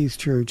today's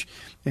church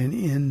and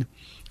in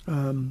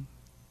the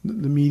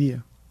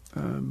media,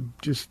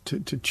 just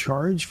to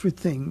charge for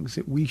things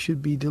that we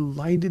should be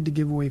delighted to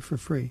give away for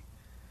free.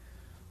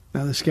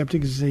 Now the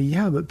skeptics say,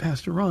 yeah, but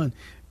Pastor Ron,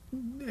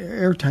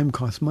 airtime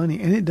costs money,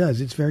 and it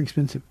does. It's very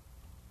expensive.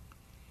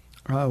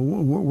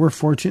 We're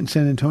fortunate in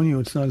San Antonio.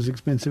 It's not as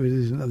expensive as it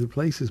is in other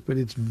places, but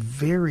it's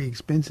very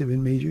expensive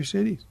in major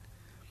cities.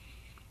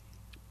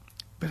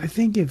 But I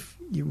think if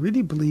you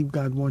really believe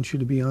God wants you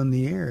to be on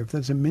the air, if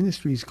that's a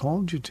ministry he's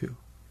called you to,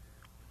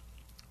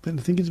 then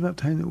I think it's about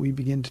time that we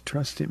begin to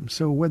trust him.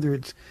 So whether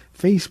it's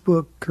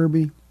Facebook,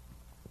 Kirby,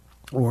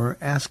 or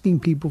asking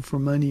people for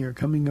money or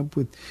coming up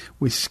with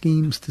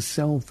schemes to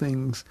sell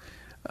things,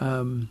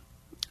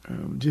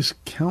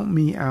 just count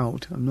me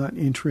out. I'm not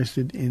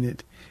interested in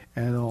it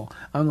at all.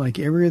 I'm like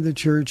every other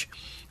church.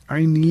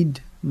 I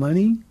need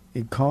money.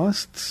 It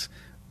costs.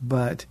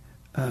 But,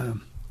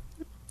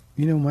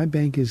 my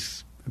bank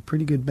is a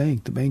pretty good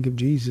bank, the Bank of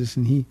Jesus,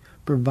 and he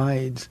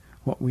provides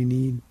what we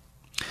need.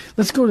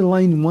 Let's go to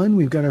line 1.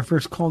 We've got our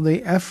first call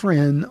today.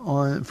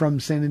 Efren from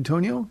San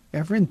Antonio.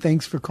 Efren,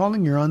 thanks for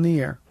calling. You're on the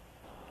air.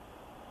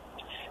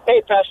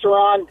 Hey, Pastor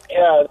Ron.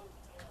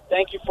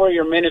 Thank you for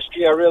your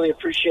ministry. I really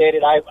appreciate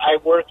it. I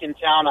work in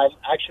town. I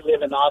actually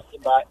live in Austin,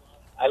 but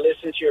I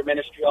listen to your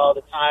ministry all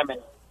the time,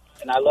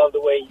 and I love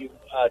the way you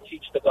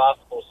teach the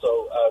gospel.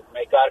 So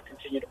may God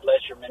continue to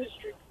bless your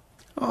ministry.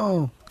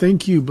 Oh,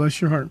 thank you.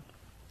 Bless your heart.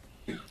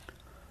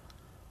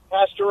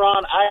 Pastor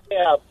Ron,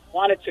 I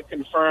wanted to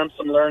confirm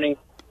some learning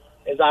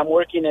as I'm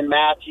working in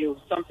Matthew.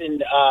 Something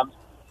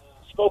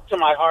spoke to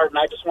my heart, and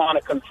I just want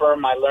to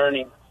confirm my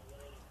learning.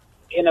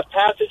 In a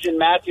passage in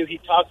Matthew, he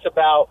talks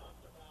about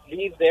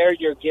leave there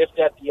your gift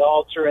at the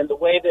altar, and the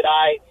way that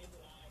I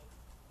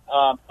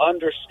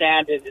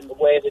understand it and the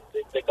way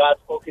that God's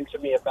spoken to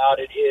me about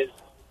it is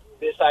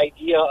this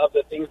idea of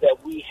the things that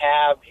we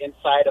have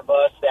inside of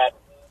us that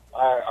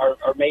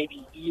are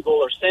maybe evil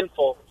or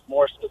sinful,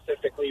 more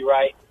specifically,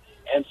 right?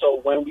 And so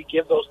when we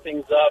give those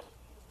things up,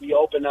 we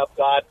open up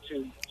God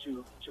to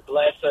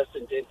bless us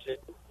and to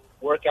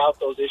work out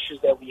those issues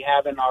that we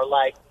have in our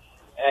life.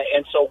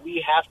 And so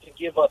we have to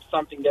give up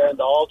something there in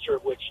the altar,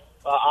 which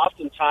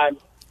oftentimes,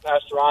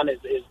 Pastor Ron, is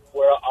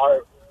where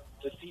our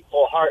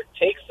deceitful heart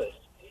takes us.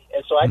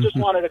 And so I just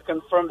wanted to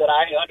confirm that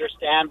I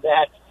understand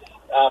that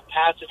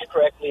passage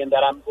correctly and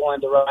that I'm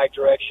going the right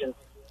direction.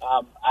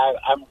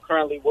 I'm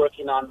currently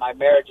working on my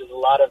marriage, as a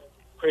lot of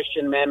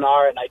Christian men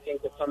are, and I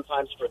think that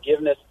sometimes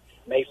forgiveness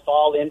may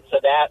fall into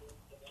that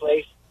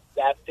place,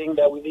 that thing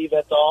that we leave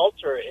at the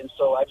altar. And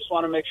so I just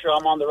want to make sure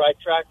I'm on the right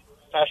track.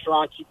 Pastor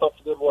Ron, keep up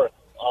the good work.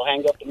 I'll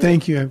hang up.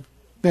 Thank you,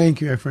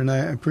 Efren. I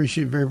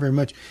appreciate it very, very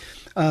much.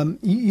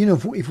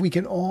 If we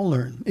can all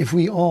learn, if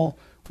we all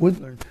would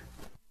learn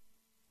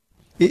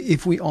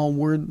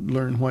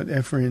what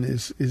Efren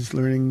is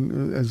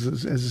learning as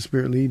the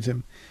Spirit leads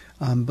him,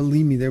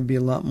 believe me, there'll be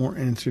a lot more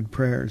answered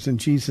prayers. And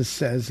Jesus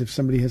says, if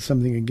somebody has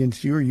something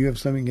against you or you have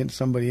something against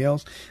somebody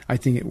else, I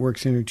think it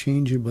works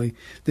interchangeably,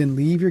 then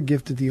leave your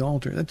gift at the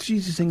altar. That's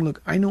Jesus saying,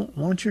 look, I don't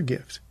want your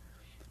gift.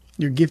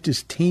 Your gift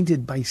is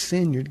tainted by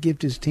sin. Your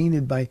gift is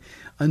tainted by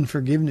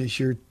unforgiveness.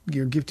 Your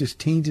gift is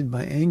tainted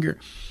by anger.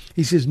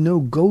 He says,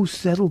 no, go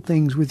settle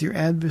things with your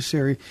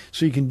adversary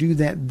so you can do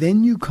that.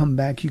 Then you come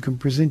back, you can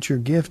present your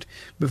gift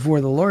before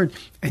the Lord,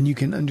 and you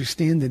can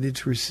understand that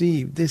it's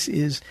received. This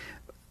is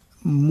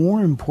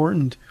more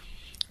important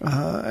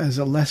as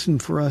a lesson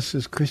for us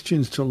as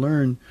Christians to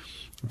learn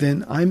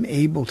than I'm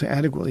able to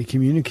adequately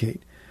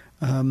communicate.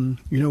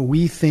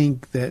 We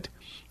think that,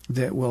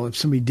 well, if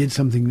somebody did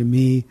something to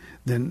me,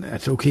 then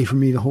that's okay for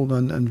me to hold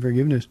on to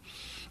unforgiveness.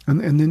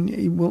 And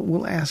then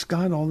we'll ask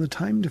God all the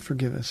time to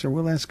forgive us, or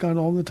we'll ask God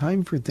all the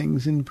time for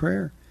things in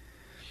prayer.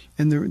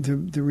 And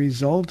the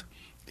result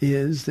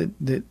is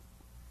that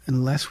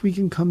unless we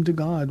can come to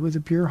God with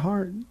a pure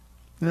heart,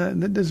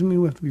 that doesn't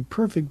mean we have to be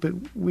perfect, but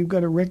we've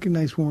got to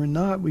recognize when we're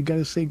not. We've got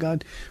to say,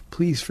 God,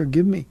 please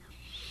forgive me.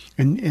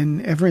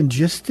 And Everett,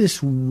 just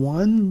this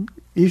one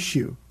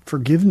issue,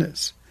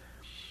 forgiveness.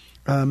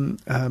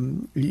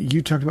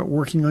 You talked about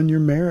working on your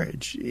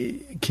marriage.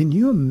 Can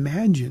you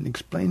imagine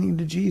explaining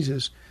to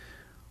Jesus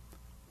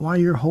why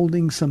you're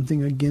holding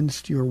something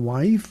against your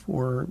wife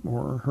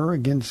or her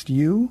against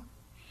you?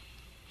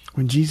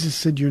 When Jesus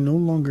said you're no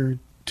longer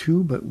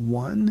two but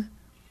one?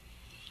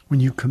 When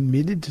you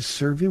committed to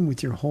serve him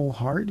with your whole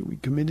heart? We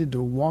committed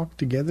to walk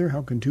together.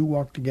 How can two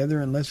walk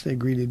together unless they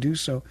agree to do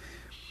so?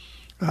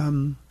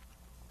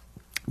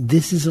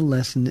 This is a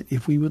lesson that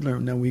if we would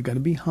learn. Now, we've got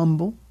to be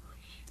humble.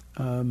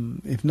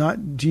 If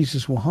not,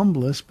 Jesus will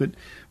humble us, but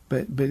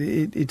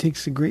it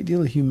takes a great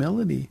deal of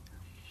humility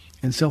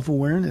and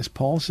self-awareness.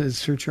 Paul says,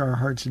 search our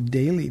hearts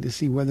daily to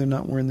see whether or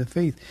not we're in the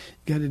faith.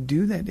 You got to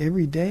do that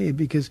every day,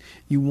 because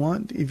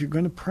if you're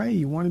going to pray,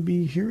 you want to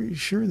be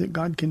sure that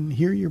God can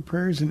hear your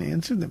prayers and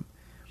answer them.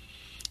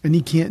 And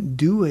he can't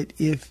do it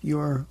if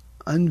your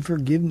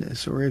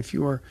unforgiveness, or if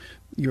your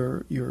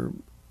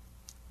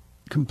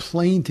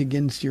complaint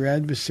against your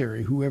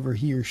adversary, whoever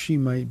he or she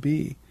might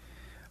be,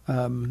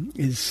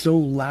 is so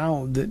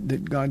loud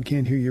that God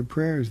can't hear your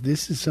prayers.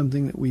 This is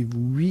something that we've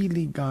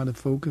really got to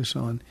focus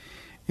on.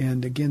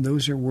 And again,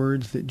 those are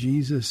words that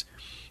Jesus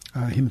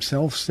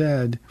himself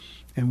said,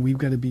 and we've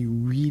got to be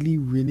really,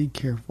 really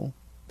careful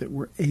that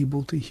we're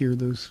able to hear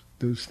those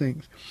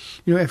things.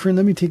 You know, Ephraim,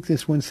 let me take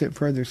this one step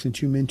further,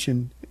 since you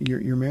mentioned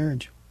your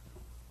marriage.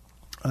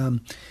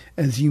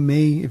 As you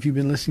may, if you've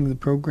been listening to the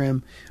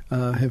program,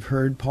 have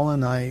heard, Paul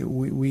and I,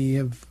 we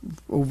have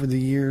over the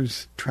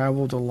years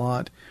traveled a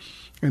lot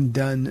and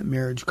done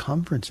marriage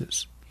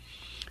conferences.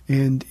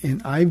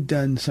 And I've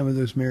done some of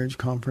those marriage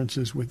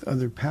conferences with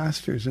other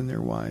pastors and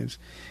their wives.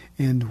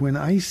 And when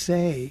I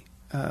say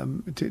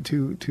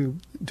to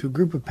a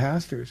group of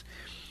pastors,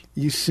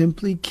 you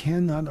simply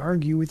cannot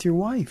argue with your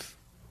wife.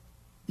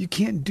 You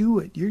can't do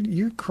it.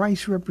 You're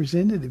Christ's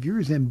representative. You're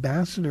his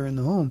ambassador in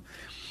the home.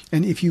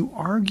 And if you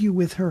argue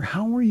with her,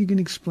 how are you going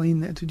to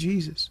explain that to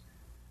Jesus?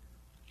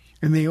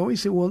 And they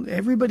always say, well,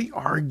 everybody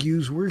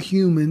argues. We're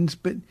humans,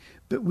 but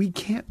we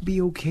can't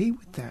be okay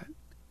with that.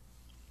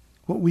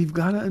 What we've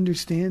got to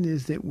understand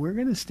is that we're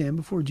going to stand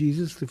before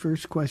Jesus. The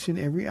first question,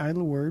 every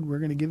idle word, we're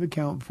going to give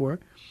account for.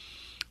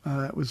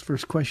 That was the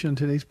first question on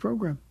today's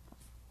program.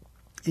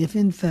 If,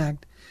 in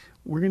fact,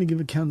 we're going to give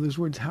account of those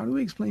words, how do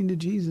we explain to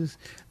Jesus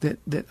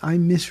that I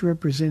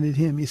misrepresented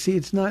him? You see,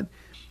 it's not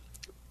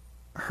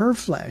her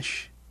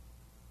flesh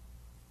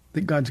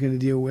that God's going to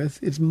deal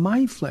with. It's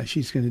my flesh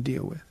he's going to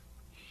deal with.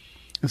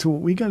 And so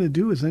what we got to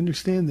do is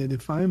understand that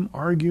if I'm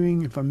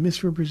arguing, if I'm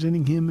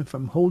misrepresenting him, if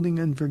I'm holding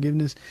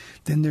unforgiveness,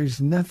 then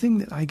there's nothing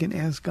that I can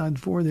ask God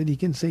for that he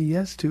can say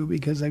yes to,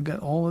 because I've got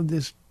all of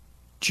this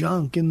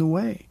junk in the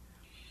way.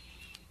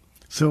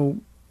 So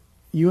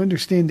you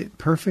understand it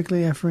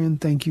perfectly, Ephraim.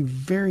 Thank you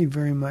very,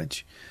 very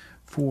much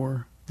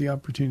for the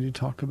opportunity to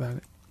talk about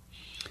it.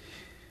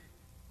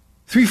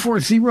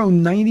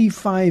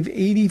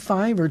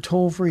 340-9585 or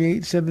toll-free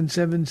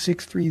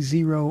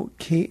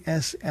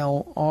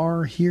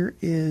 877-630-KSLR. Here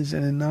is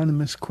an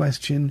anonymous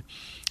question,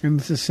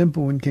 and it's a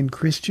simple one. Can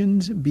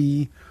Christians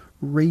be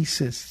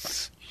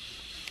racists?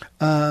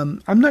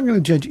 I'm not going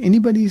to judge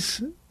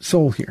anybody's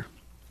soul here,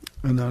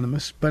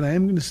 anonymous, but I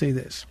am going to say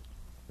this.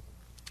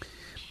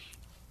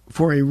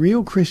 For a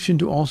real Christian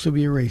to also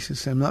be a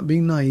racist, I'm not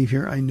being naive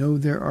here. I know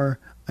there are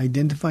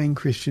identifying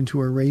Christians who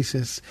are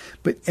racists,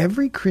 but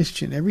every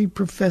Christian, every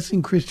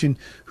professing Christian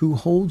who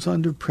holds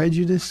under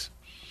prejudice,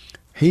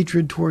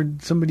 hatred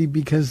toward somebody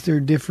because they're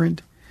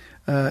different,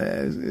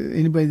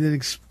 anybody that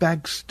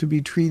expects to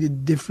be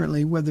treated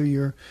differently, whether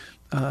you're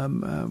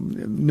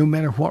no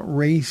matter what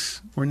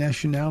race or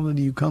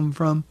nationality you come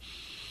from,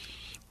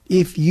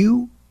 if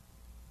you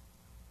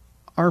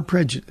are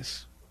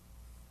prejudiced,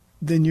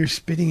 then you're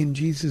spitting in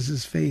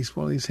Jesus' face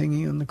while he's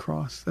hanging on the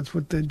cross. That's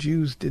what the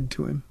Jews did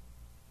to him.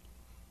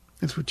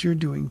 That's what you're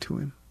doing to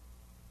him.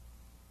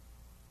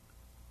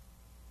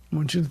 I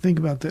want you to think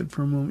about that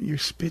for a moment. You're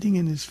spitting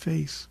in his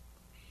face.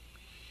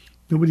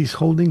 Nobody's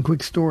holding.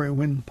 Quick story.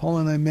 When Paul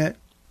and I met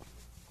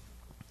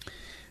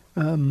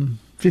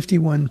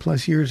 51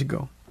 plus years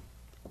ago,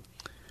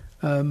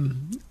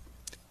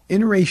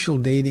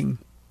 interracial dating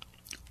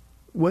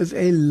was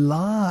a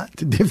lot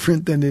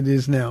different than it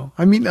is now.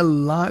 I mean, a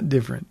lot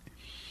different.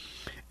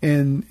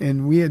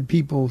 And we had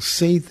people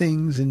say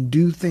things and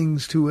do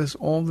things to us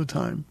all the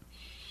time.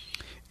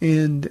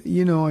 And,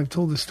 you know, I've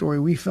told the story.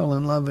 We fell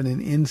in love in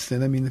an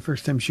instant. I mean, the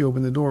first time she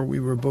opened the door, we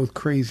were both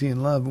crazy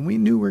in love. And we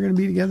knew we were going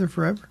to be together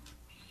forever.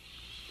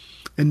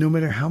 And no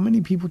matter how many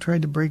people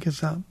tried to break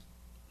us up,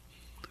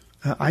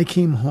 I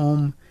came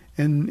home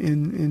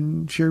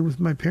and shared with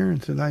my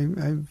parents that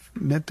I've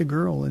met the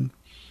girl. And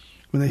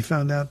when they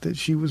found out that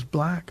she was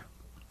black,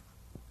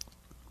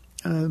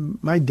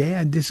 my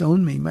dad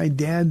disowned me. My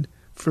dad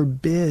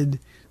forbid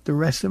the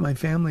rest of my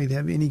family to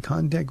have any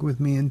contact with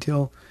me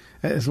until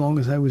as long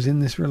as I was in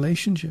this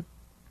relationship.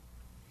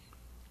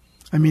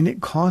 I mean,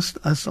 it cost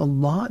us a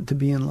lot to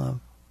be in love.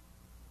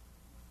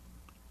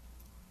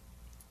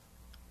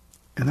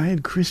 And I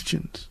had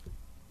Christians,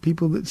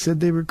 people that said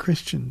they were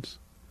Christians,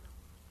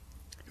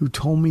 who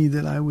told me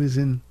that I was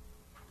in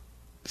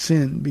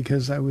sin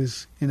because I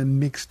was in a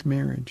mixed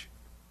marriage.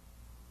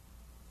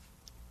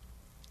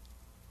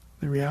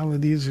 The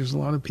reality is there's a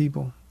lot of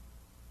people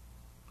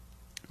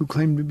who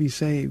claim to be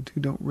saved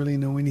who don't really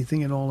know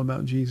anything at all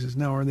about Jesus.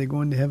 Now, are they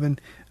going to heaven?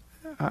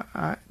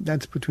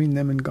 That's between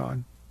them and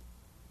God.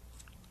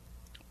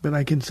 But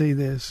I can say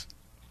this.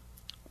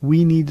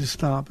 We need to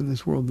stop in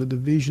this world. The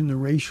division, the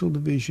racial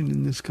division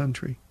in this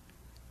country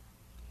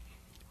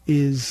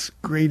is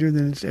greater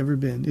than it's ever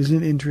been.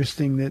 Isn't it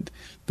interesting that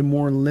the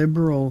more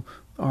liberal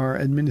our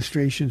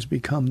administrations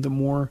become, the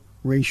more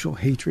racial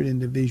hatred and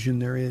division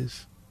there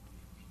is.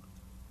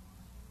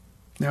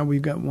 Now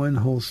we've got one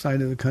whole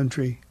side of the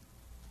country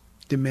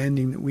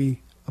demanding that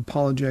we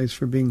apologize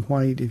for being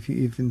white if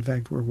in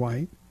fact we're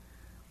white.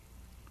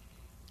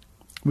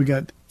 We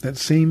got that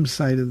same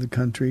side of the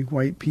country,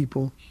 white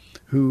people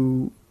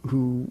who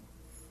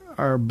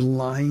are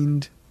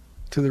blind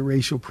to the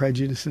racial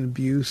prejudice and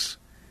abuse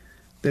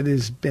that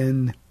has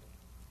been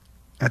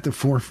at the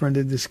forefront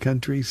of this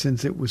country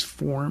since it was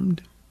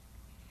formed.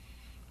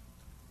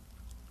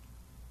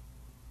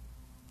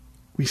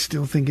 We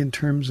still think in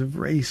terms of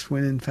race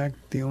when in fact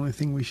the only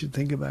thing we should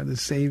think about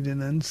is saved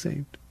and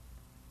unsaved.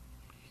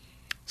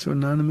 So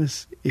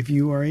Anonymous, if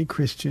you are a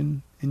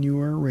Christian and you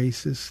are a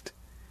racist,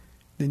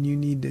 then you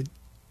need to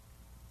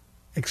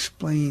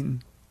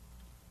explain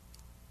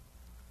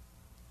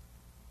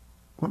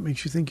what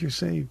makes you think you're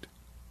saved.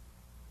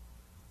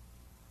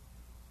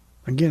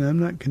 Again, I'm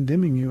not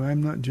condemning you.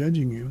 I'm not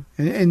judging you.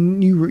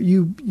 And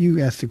you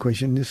asked the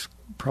question. This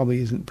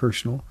probably isn't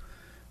personal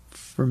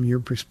from your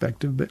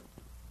perspective, but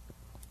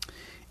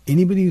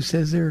anybody who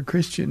says they're a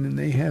Christian and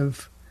they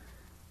have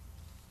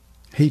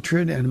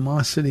hatred,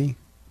 animosity,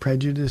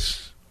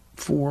 prejudice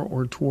for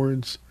or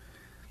towards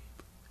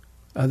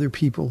other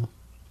people,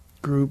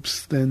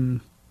 groups,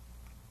 then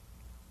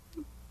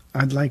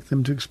I'd like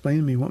them to explain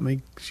to me what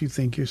makes you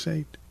think you're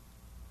saved.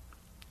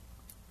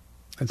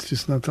 That's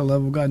just not the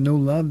love of God. No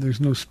love, there's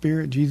no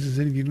spirit. Jesus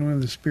said if you don't have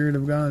the Spirit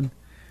of God,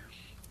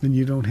 then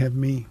you don't have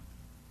me.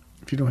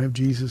 If you don't have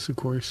Jesus, of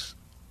course,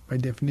 by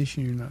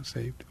definition, you're not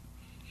saved.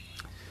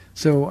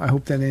 So I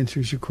hope that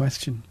answers your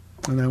question.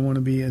 And I want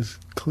to be as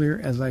clear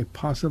as I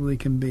possibly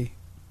can be.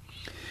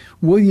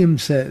 William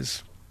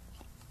says,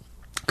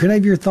 could I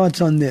have your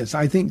thoughts on this?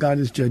 I think God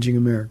is judging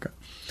America.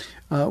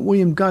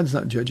 William, God's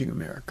not judging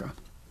America.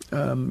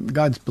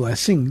 God's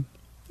blessing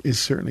is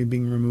certainly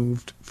being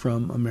removed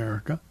from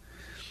America.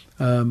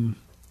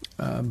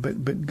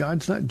 But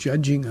God's not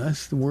judging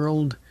us. The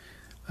world,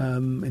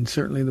 and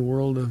certainly the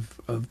world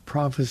of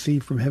prophecy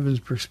from heaven's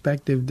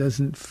perspective,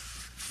 doesn't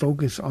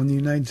focus on the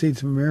United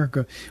States of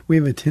America. We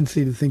have a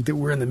tendency to think that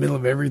we're in the middle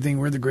of everything.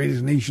 We're the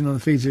greatest nation on the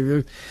face of the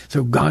earth.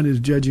 So God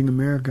is judging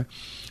America.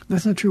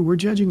 That's not true. We're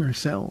judging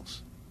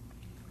ourselves.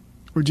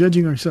 We're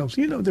judging ourselves.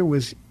 You know, there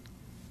was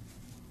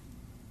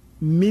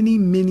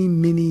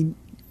many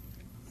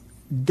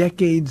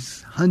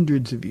decades,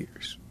 hundreds of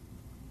years,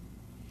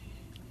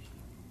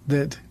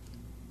 that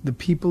the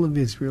people of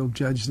Israel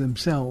judged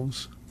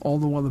themselves, all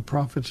the while the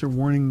prophets are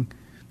warning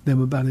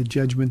them about a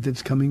judgment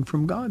that's coming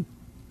from God.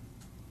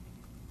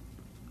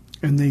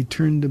 And they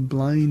turned a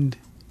blind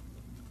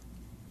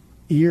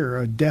ear,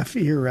 a deaf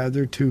ear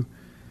rather, to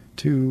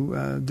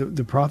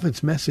the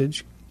prophet's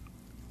message,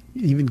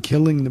 even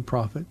killing the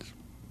prophets,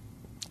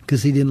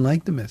 because he didn't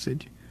like the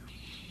message,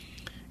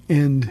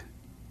 and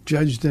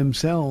judged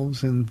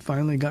themselves, and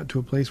finally got to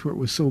a place where it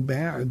was so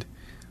bad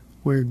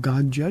where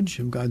God judged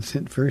them. God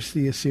sent first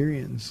the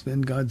Assyrians,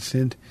 then God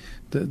sent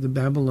the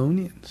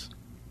Babylonians.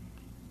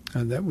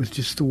 That was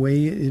just the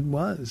way it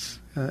was,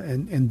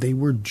 and they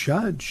were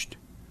judged.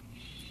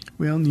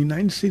 Well, in the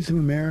United States of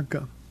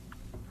America,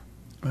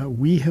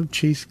 we have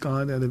chased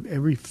God out of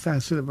every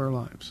facet of our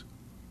lives.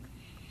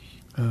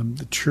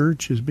 The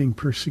church is being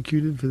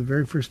persecuted for the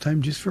very first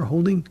time just for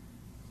holding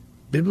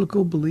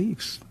biblical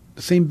beliefs,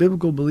 the same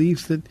biblical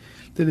beliefs that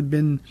have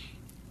been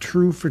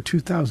true for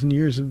 2,000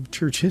 years of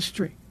church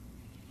history.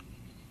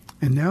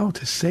 And now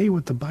to say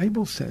what the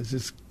Bible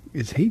says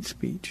is hate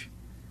speech.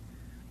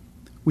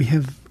 We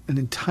have an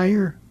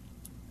entire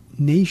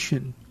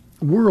nation,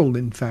 world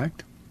in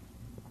fact,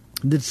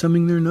 that's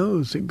thumbing their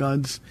nose at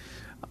God's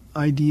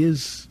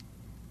ideas,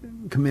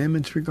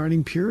 commandments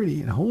regarding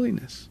purity and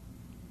holiness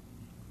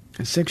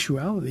and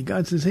sexuality.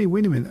 God says, hey,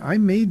 wait a minute, I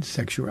made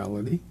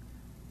sexuality.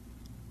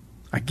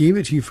 I gave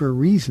it to you for a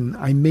reason.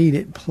 I made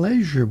it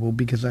pleasurable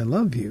because I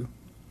love you.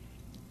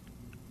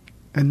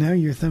 And now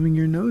you're thumbing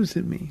your nose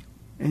at me.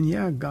 And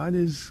yeah, God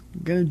is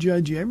going to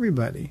judge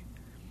everybody.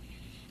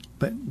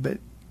 But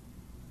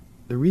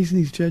the reason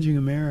he's judging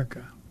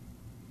America,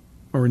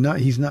 or not,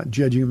 he's not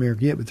judging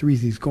America yet, but the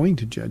reason he's going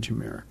to judge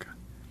America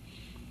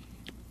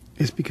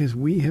is because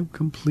we have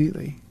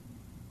completely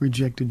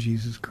rejected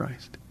Jesus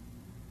Christ.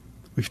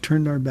 We've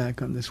turned our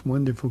back on this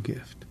wonderful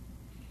gift,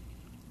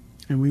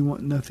 and we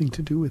want nothing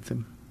to do with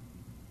him.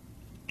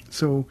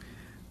 So,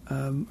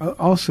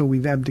 also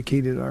we've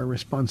abdicated our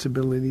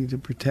responsibility to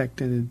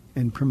protect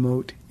and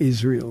promote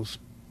Israel's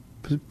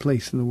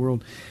place in the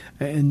world.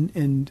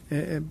 And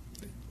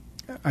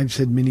I've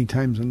said many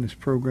times on this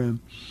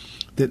program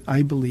that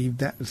I believe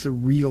that is the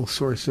real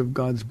source of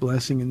God's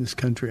blessing in this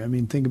country. I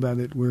mean, think about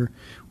it. We're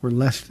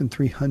less than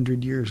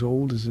 300 years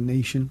old as a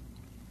nation.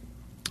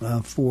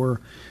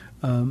 For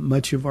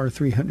much of our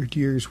 300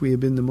 years, we have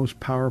been the most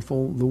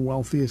powerful, the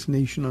wealthiest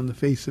nation on the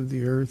face of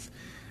the earth.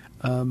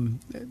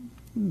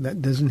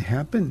 That doesn't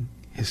happen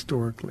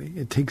historically.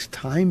 It takes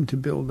time to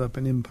build up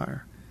an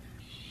empire.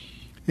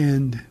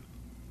 And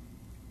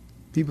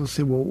people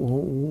say, well,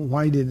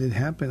 why did it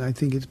happen? I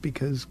think it's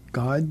because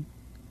God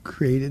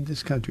created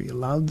this country,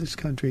 allowed this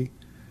country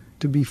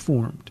to be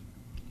formed,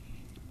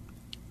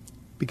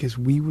 because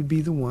we would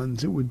be the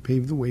ones that would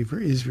pave the way for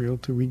Israel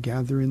to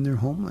regather in their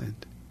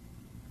homeland.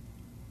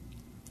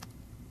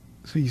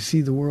 So you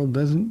see, the world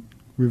doesn't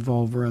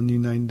revolve around the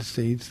United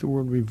States. The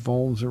world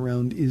revolves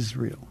around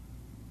Israel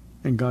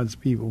and God's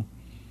people.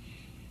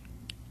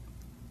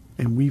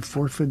 And we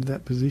forfeited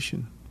that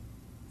position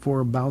for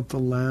about the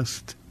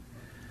last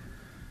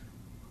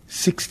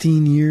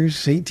 16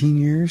 years, 18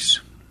 years,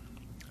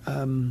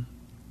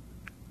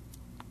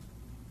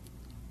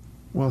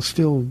 while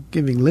still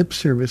giving lip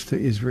service to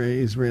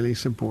Israeli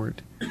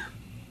support.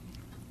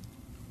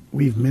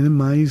 We've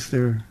minimized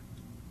their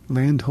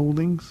land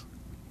holdings.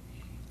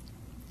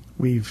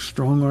 We've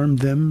strong-armed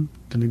them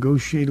to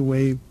negotiate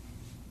away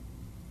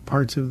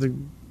parts of the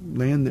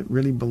land that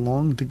really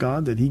belonged to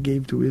God, that he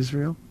gave to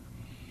Israel.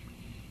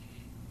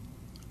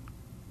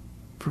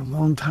 For a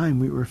long time,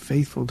 we were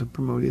faithful to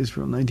promote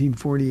Israel.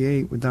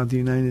 1948, without the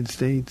United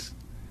States,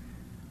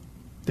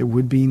 there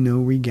would be no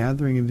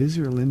regathering of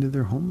Israel into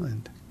their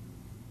homeland.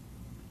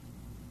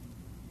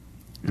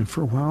 And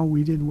for a while,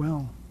 we did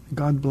well.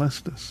 God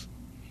blessed us.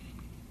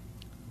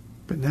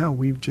 But now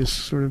we've just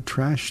sort of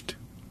trashed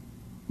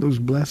those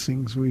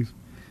blessings. We've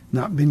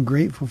not been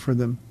grateful for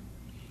them.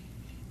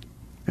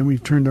 And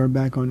we've turned our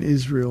back on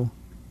Israel,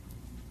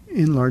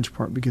 in large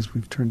part because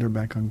we've turned our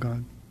back on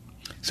God.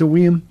 So,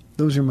 William,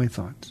 those are my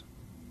thoughts.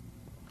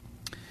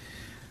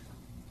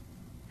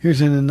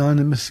 Here's an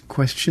anonymous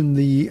question.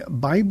 The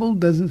Bible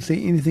doesn't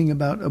say anything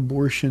about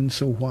abortion,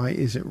 so why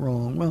is it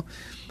wrong? Well,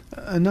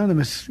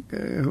 anonymous,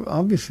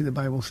 obviously the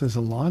Bible says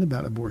a lot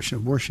about abortion.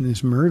 Abortion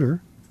is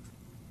murder.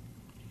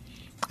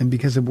 And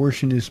because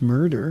abortion is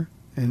murder,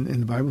 and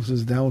the Bible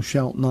says thou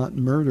shalt not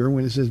murder,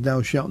 when it says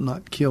thou shalt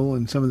not kill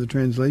in some of the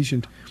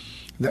translations,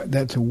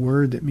 that's a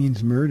word that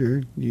means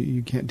murder.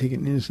 You can't take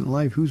an innocent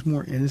life. Who's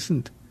more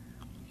innocent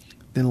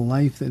than a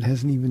life that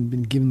hasn't even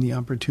been given the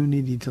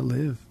opportunity to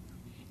live?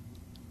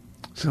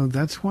 So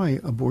that's why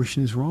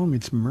abortion is wrong.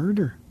 It's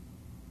murder.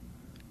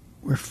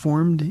 We're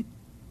formed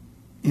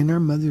in our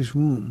mother's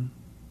womb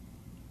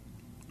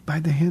by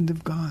the hand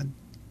of God.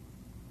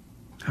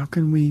 How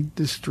can we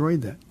destroy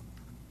that?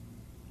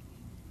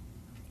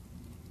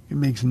 It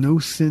makes no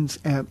sense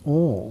at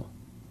all.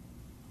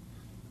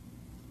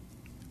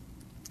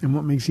 And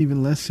what makes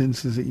even less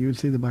sense is that you would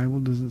say the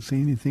Bible doesn't say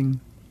anything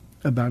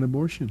about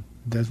abortion.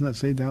 It does not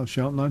say thou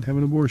shalt not have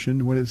an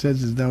abortion. What it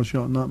says is thou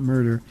shalt not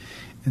murder,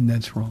 and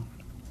that's wrong.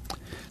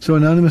 So,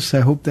 Anonymous, I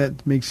hope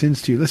that makes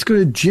sense to you. Let's go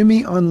to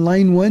Jimmy on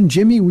line 1.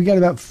 Jimmy, we got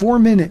about 4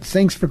 minutes.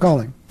 Thanks for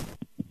calling.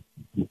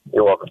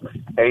 You're welcome.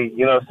 Hey,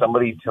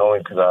 somebody told me,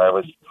 because I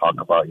always talk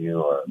about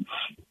you, or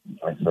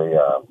I say,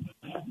 I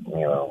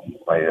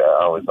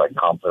always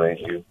compliment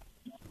you.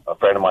 A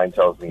friend of mine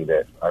tells me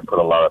that I put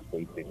a lot of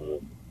faith in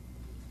you.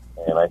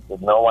 And I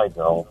said, no, I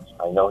don't.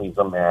 I know he's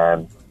a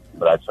man,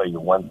 but I tell you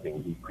one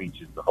thing, he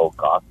preaches the whole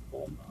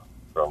gospel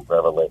from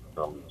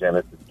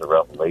Genesis to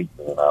Revelation,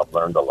 and I've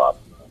learned a lot.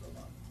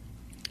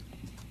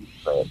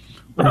 So,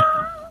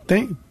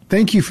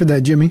 thank you for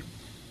that, Jimmy.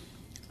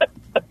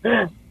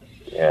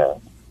 Yeah.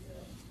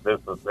 There's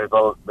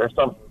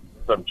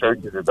some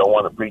churches that don't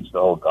want to preach the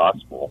whole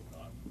gospel.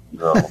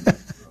 So.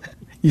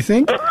 You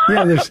think?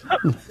 Yeah, there's...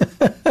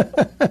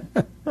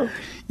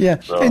 Yeah,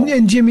 so.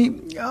 And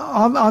Jimmy,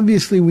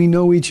 obviously we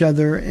know each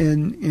other,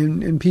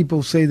 and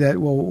people say that.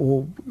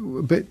 Well,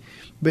 but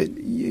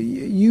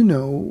you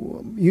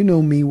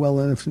know me well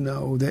enough to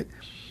know that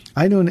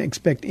I don't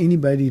expect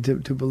anybody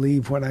to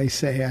believe what I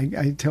say.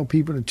 I tell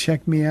people to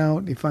check me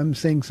out. If I'm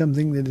saying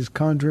something that is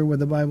contrary to what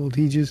the Bible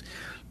teaches,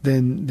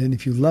 then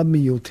if you love me,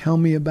 you'll tell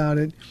me about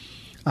it.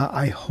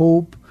 I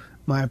hope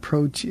my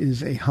approach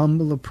is a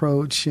humble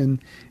approach, and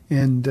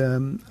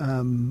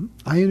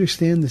I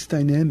understand this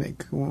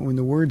dynamic. When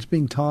the word's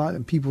being taught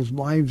and people's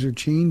lives are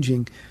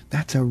changing,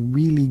 that's a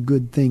really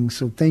good thing.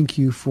 So thank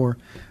you for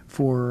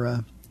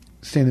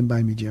standing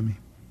by me, Jimmy.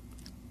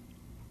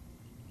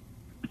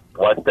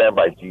 Well, I stand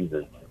by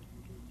Jesus,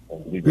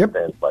 and Jesus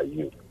stands by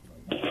you.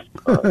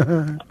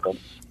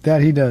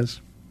 That he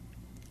does.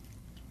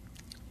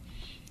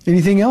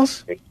 Anything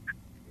else?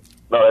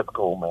 No, that's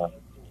cool, man.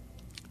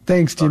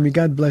 Thanks, Jimmy.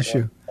 God bless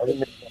you. I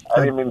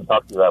didn't mean to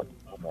talk to you that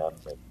before, man.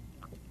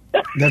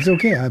 But... That's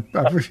okay. I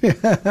appreciate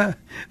it.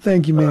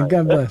 Thank you, man.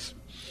 God bless.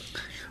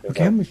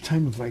 Okay, how much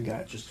time have I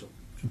got?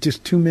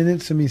 Just 2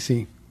 minutes? Let me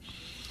see.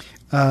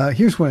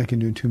 Here's what I can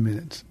do in 2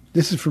 minutes.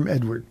 This is from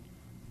Edward.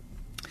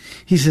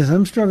 He says,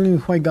 I'm struggling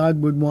with why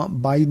God would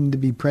want Biden to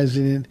be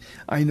president.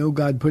 I know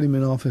God put him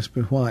in office,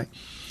 but why?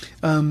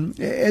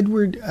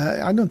 Edward,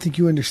 I don't think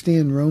you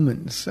understand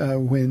Romans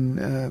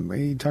when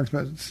he talks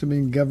about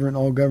submitting government,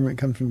 all government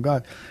comes from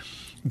God.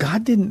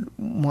 God didn't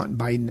want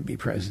Biden to be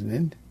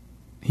president.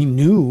 He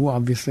knew,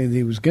 obviously, that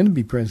he was going to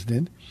be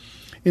president,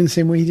 in the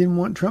same way he didn't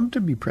want Trump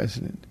to be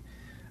president.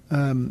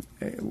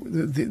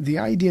 The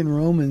idea in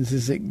Romans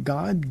is that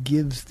God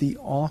gives the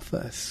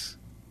office,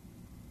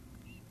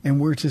 and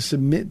we're to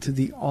submit to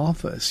the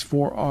office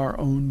for our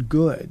own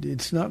good.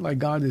 It's not like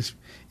God is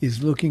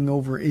looking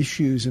over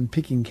issues and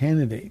picking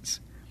candidates.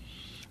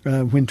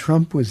 When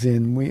Trump was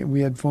in,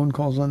 we had phone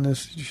calls on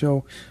this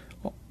show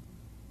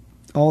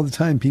all the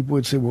time. People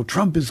would say, well,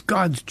 Trump is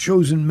God's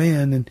chosen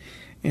man,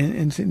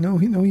 and say, no,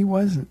 he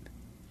wasn't.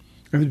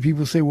 Or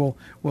people say, well,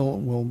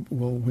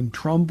 when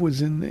Trump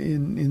was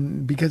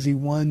in because he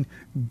won,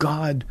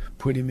 God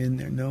put him in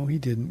there. No, he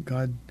didn't.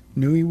 God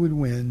knew he would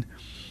win,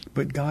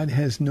 but God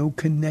has no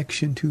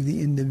connection to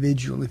the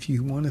individual. If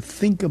you want to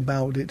think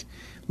about it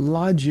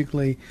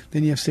logically,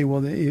 then you have to say,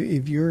 well,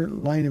 if your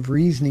line of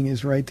reasoning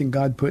is right, then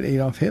God put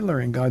Adolf Hitler,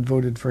 and God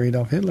voted for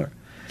Adolf Hitler.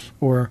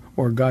 Or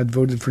God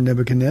voted for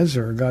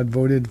Nebuchadnezzar, or God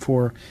voted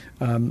for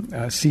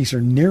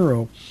Caesar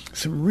Nero.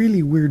 Some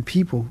really weird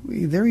people.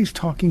 There he's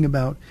talking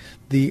about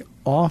the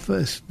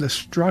office, the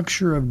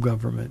structure of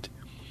government,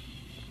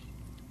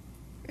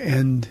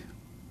 and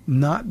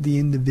not the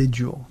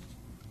individual.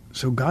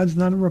 So God's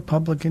not a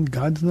Republican.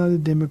 God's not a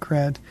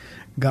Democrat.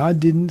 God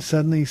didn't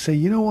suddenly say,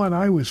 you know what,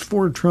 I was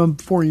for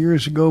Trump 4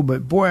 years ago,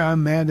 but boy,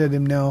 I'm mad at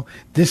him now.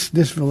 This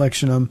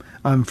election,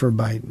 I'm for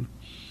Biden.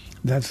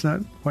 That's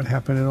not what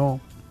happened at all.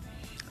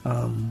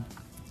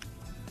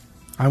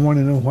 I want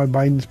to know why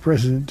Biden's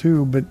president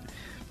too, but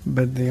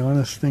the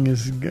honest thing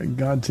is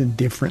God's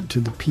indifferent to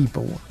the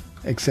people,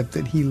 except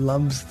that he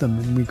loves them,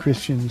 and we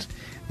Christians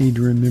need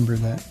to remember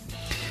that.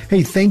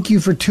 Hey, thank you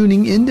for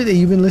tuning in today.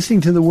 You've been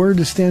listening to The Word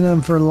to Stand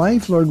On for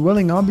Life. Lord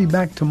willing, I'll be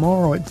back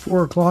tomorrow at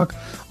 4 o'clock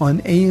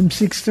on AM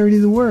 630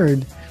 The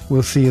Word.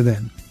 We'll see you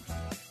then.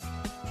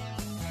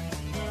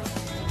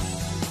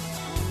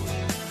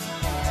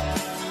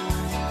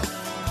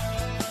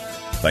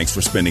 Thanks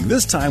for spending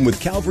this time with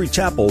Calvary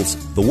Chapel's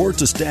The Word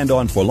to Stand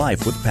On for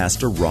Life with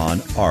Pastor Ron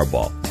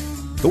Arbaugh.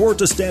 The Word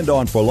to Stand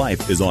On for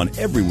Life is on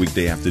every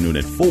weekday afternoon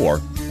at 4,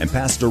 and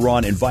Pastor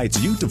Ron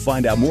invites you to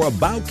find out more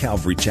about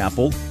Calvary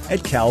Chapel at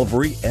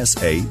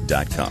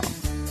calvarysa.com.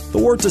 The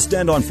Word to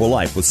Stand On for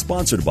Life was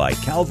sponsored by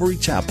Calvary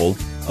Chapel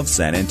of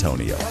San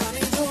Antonio.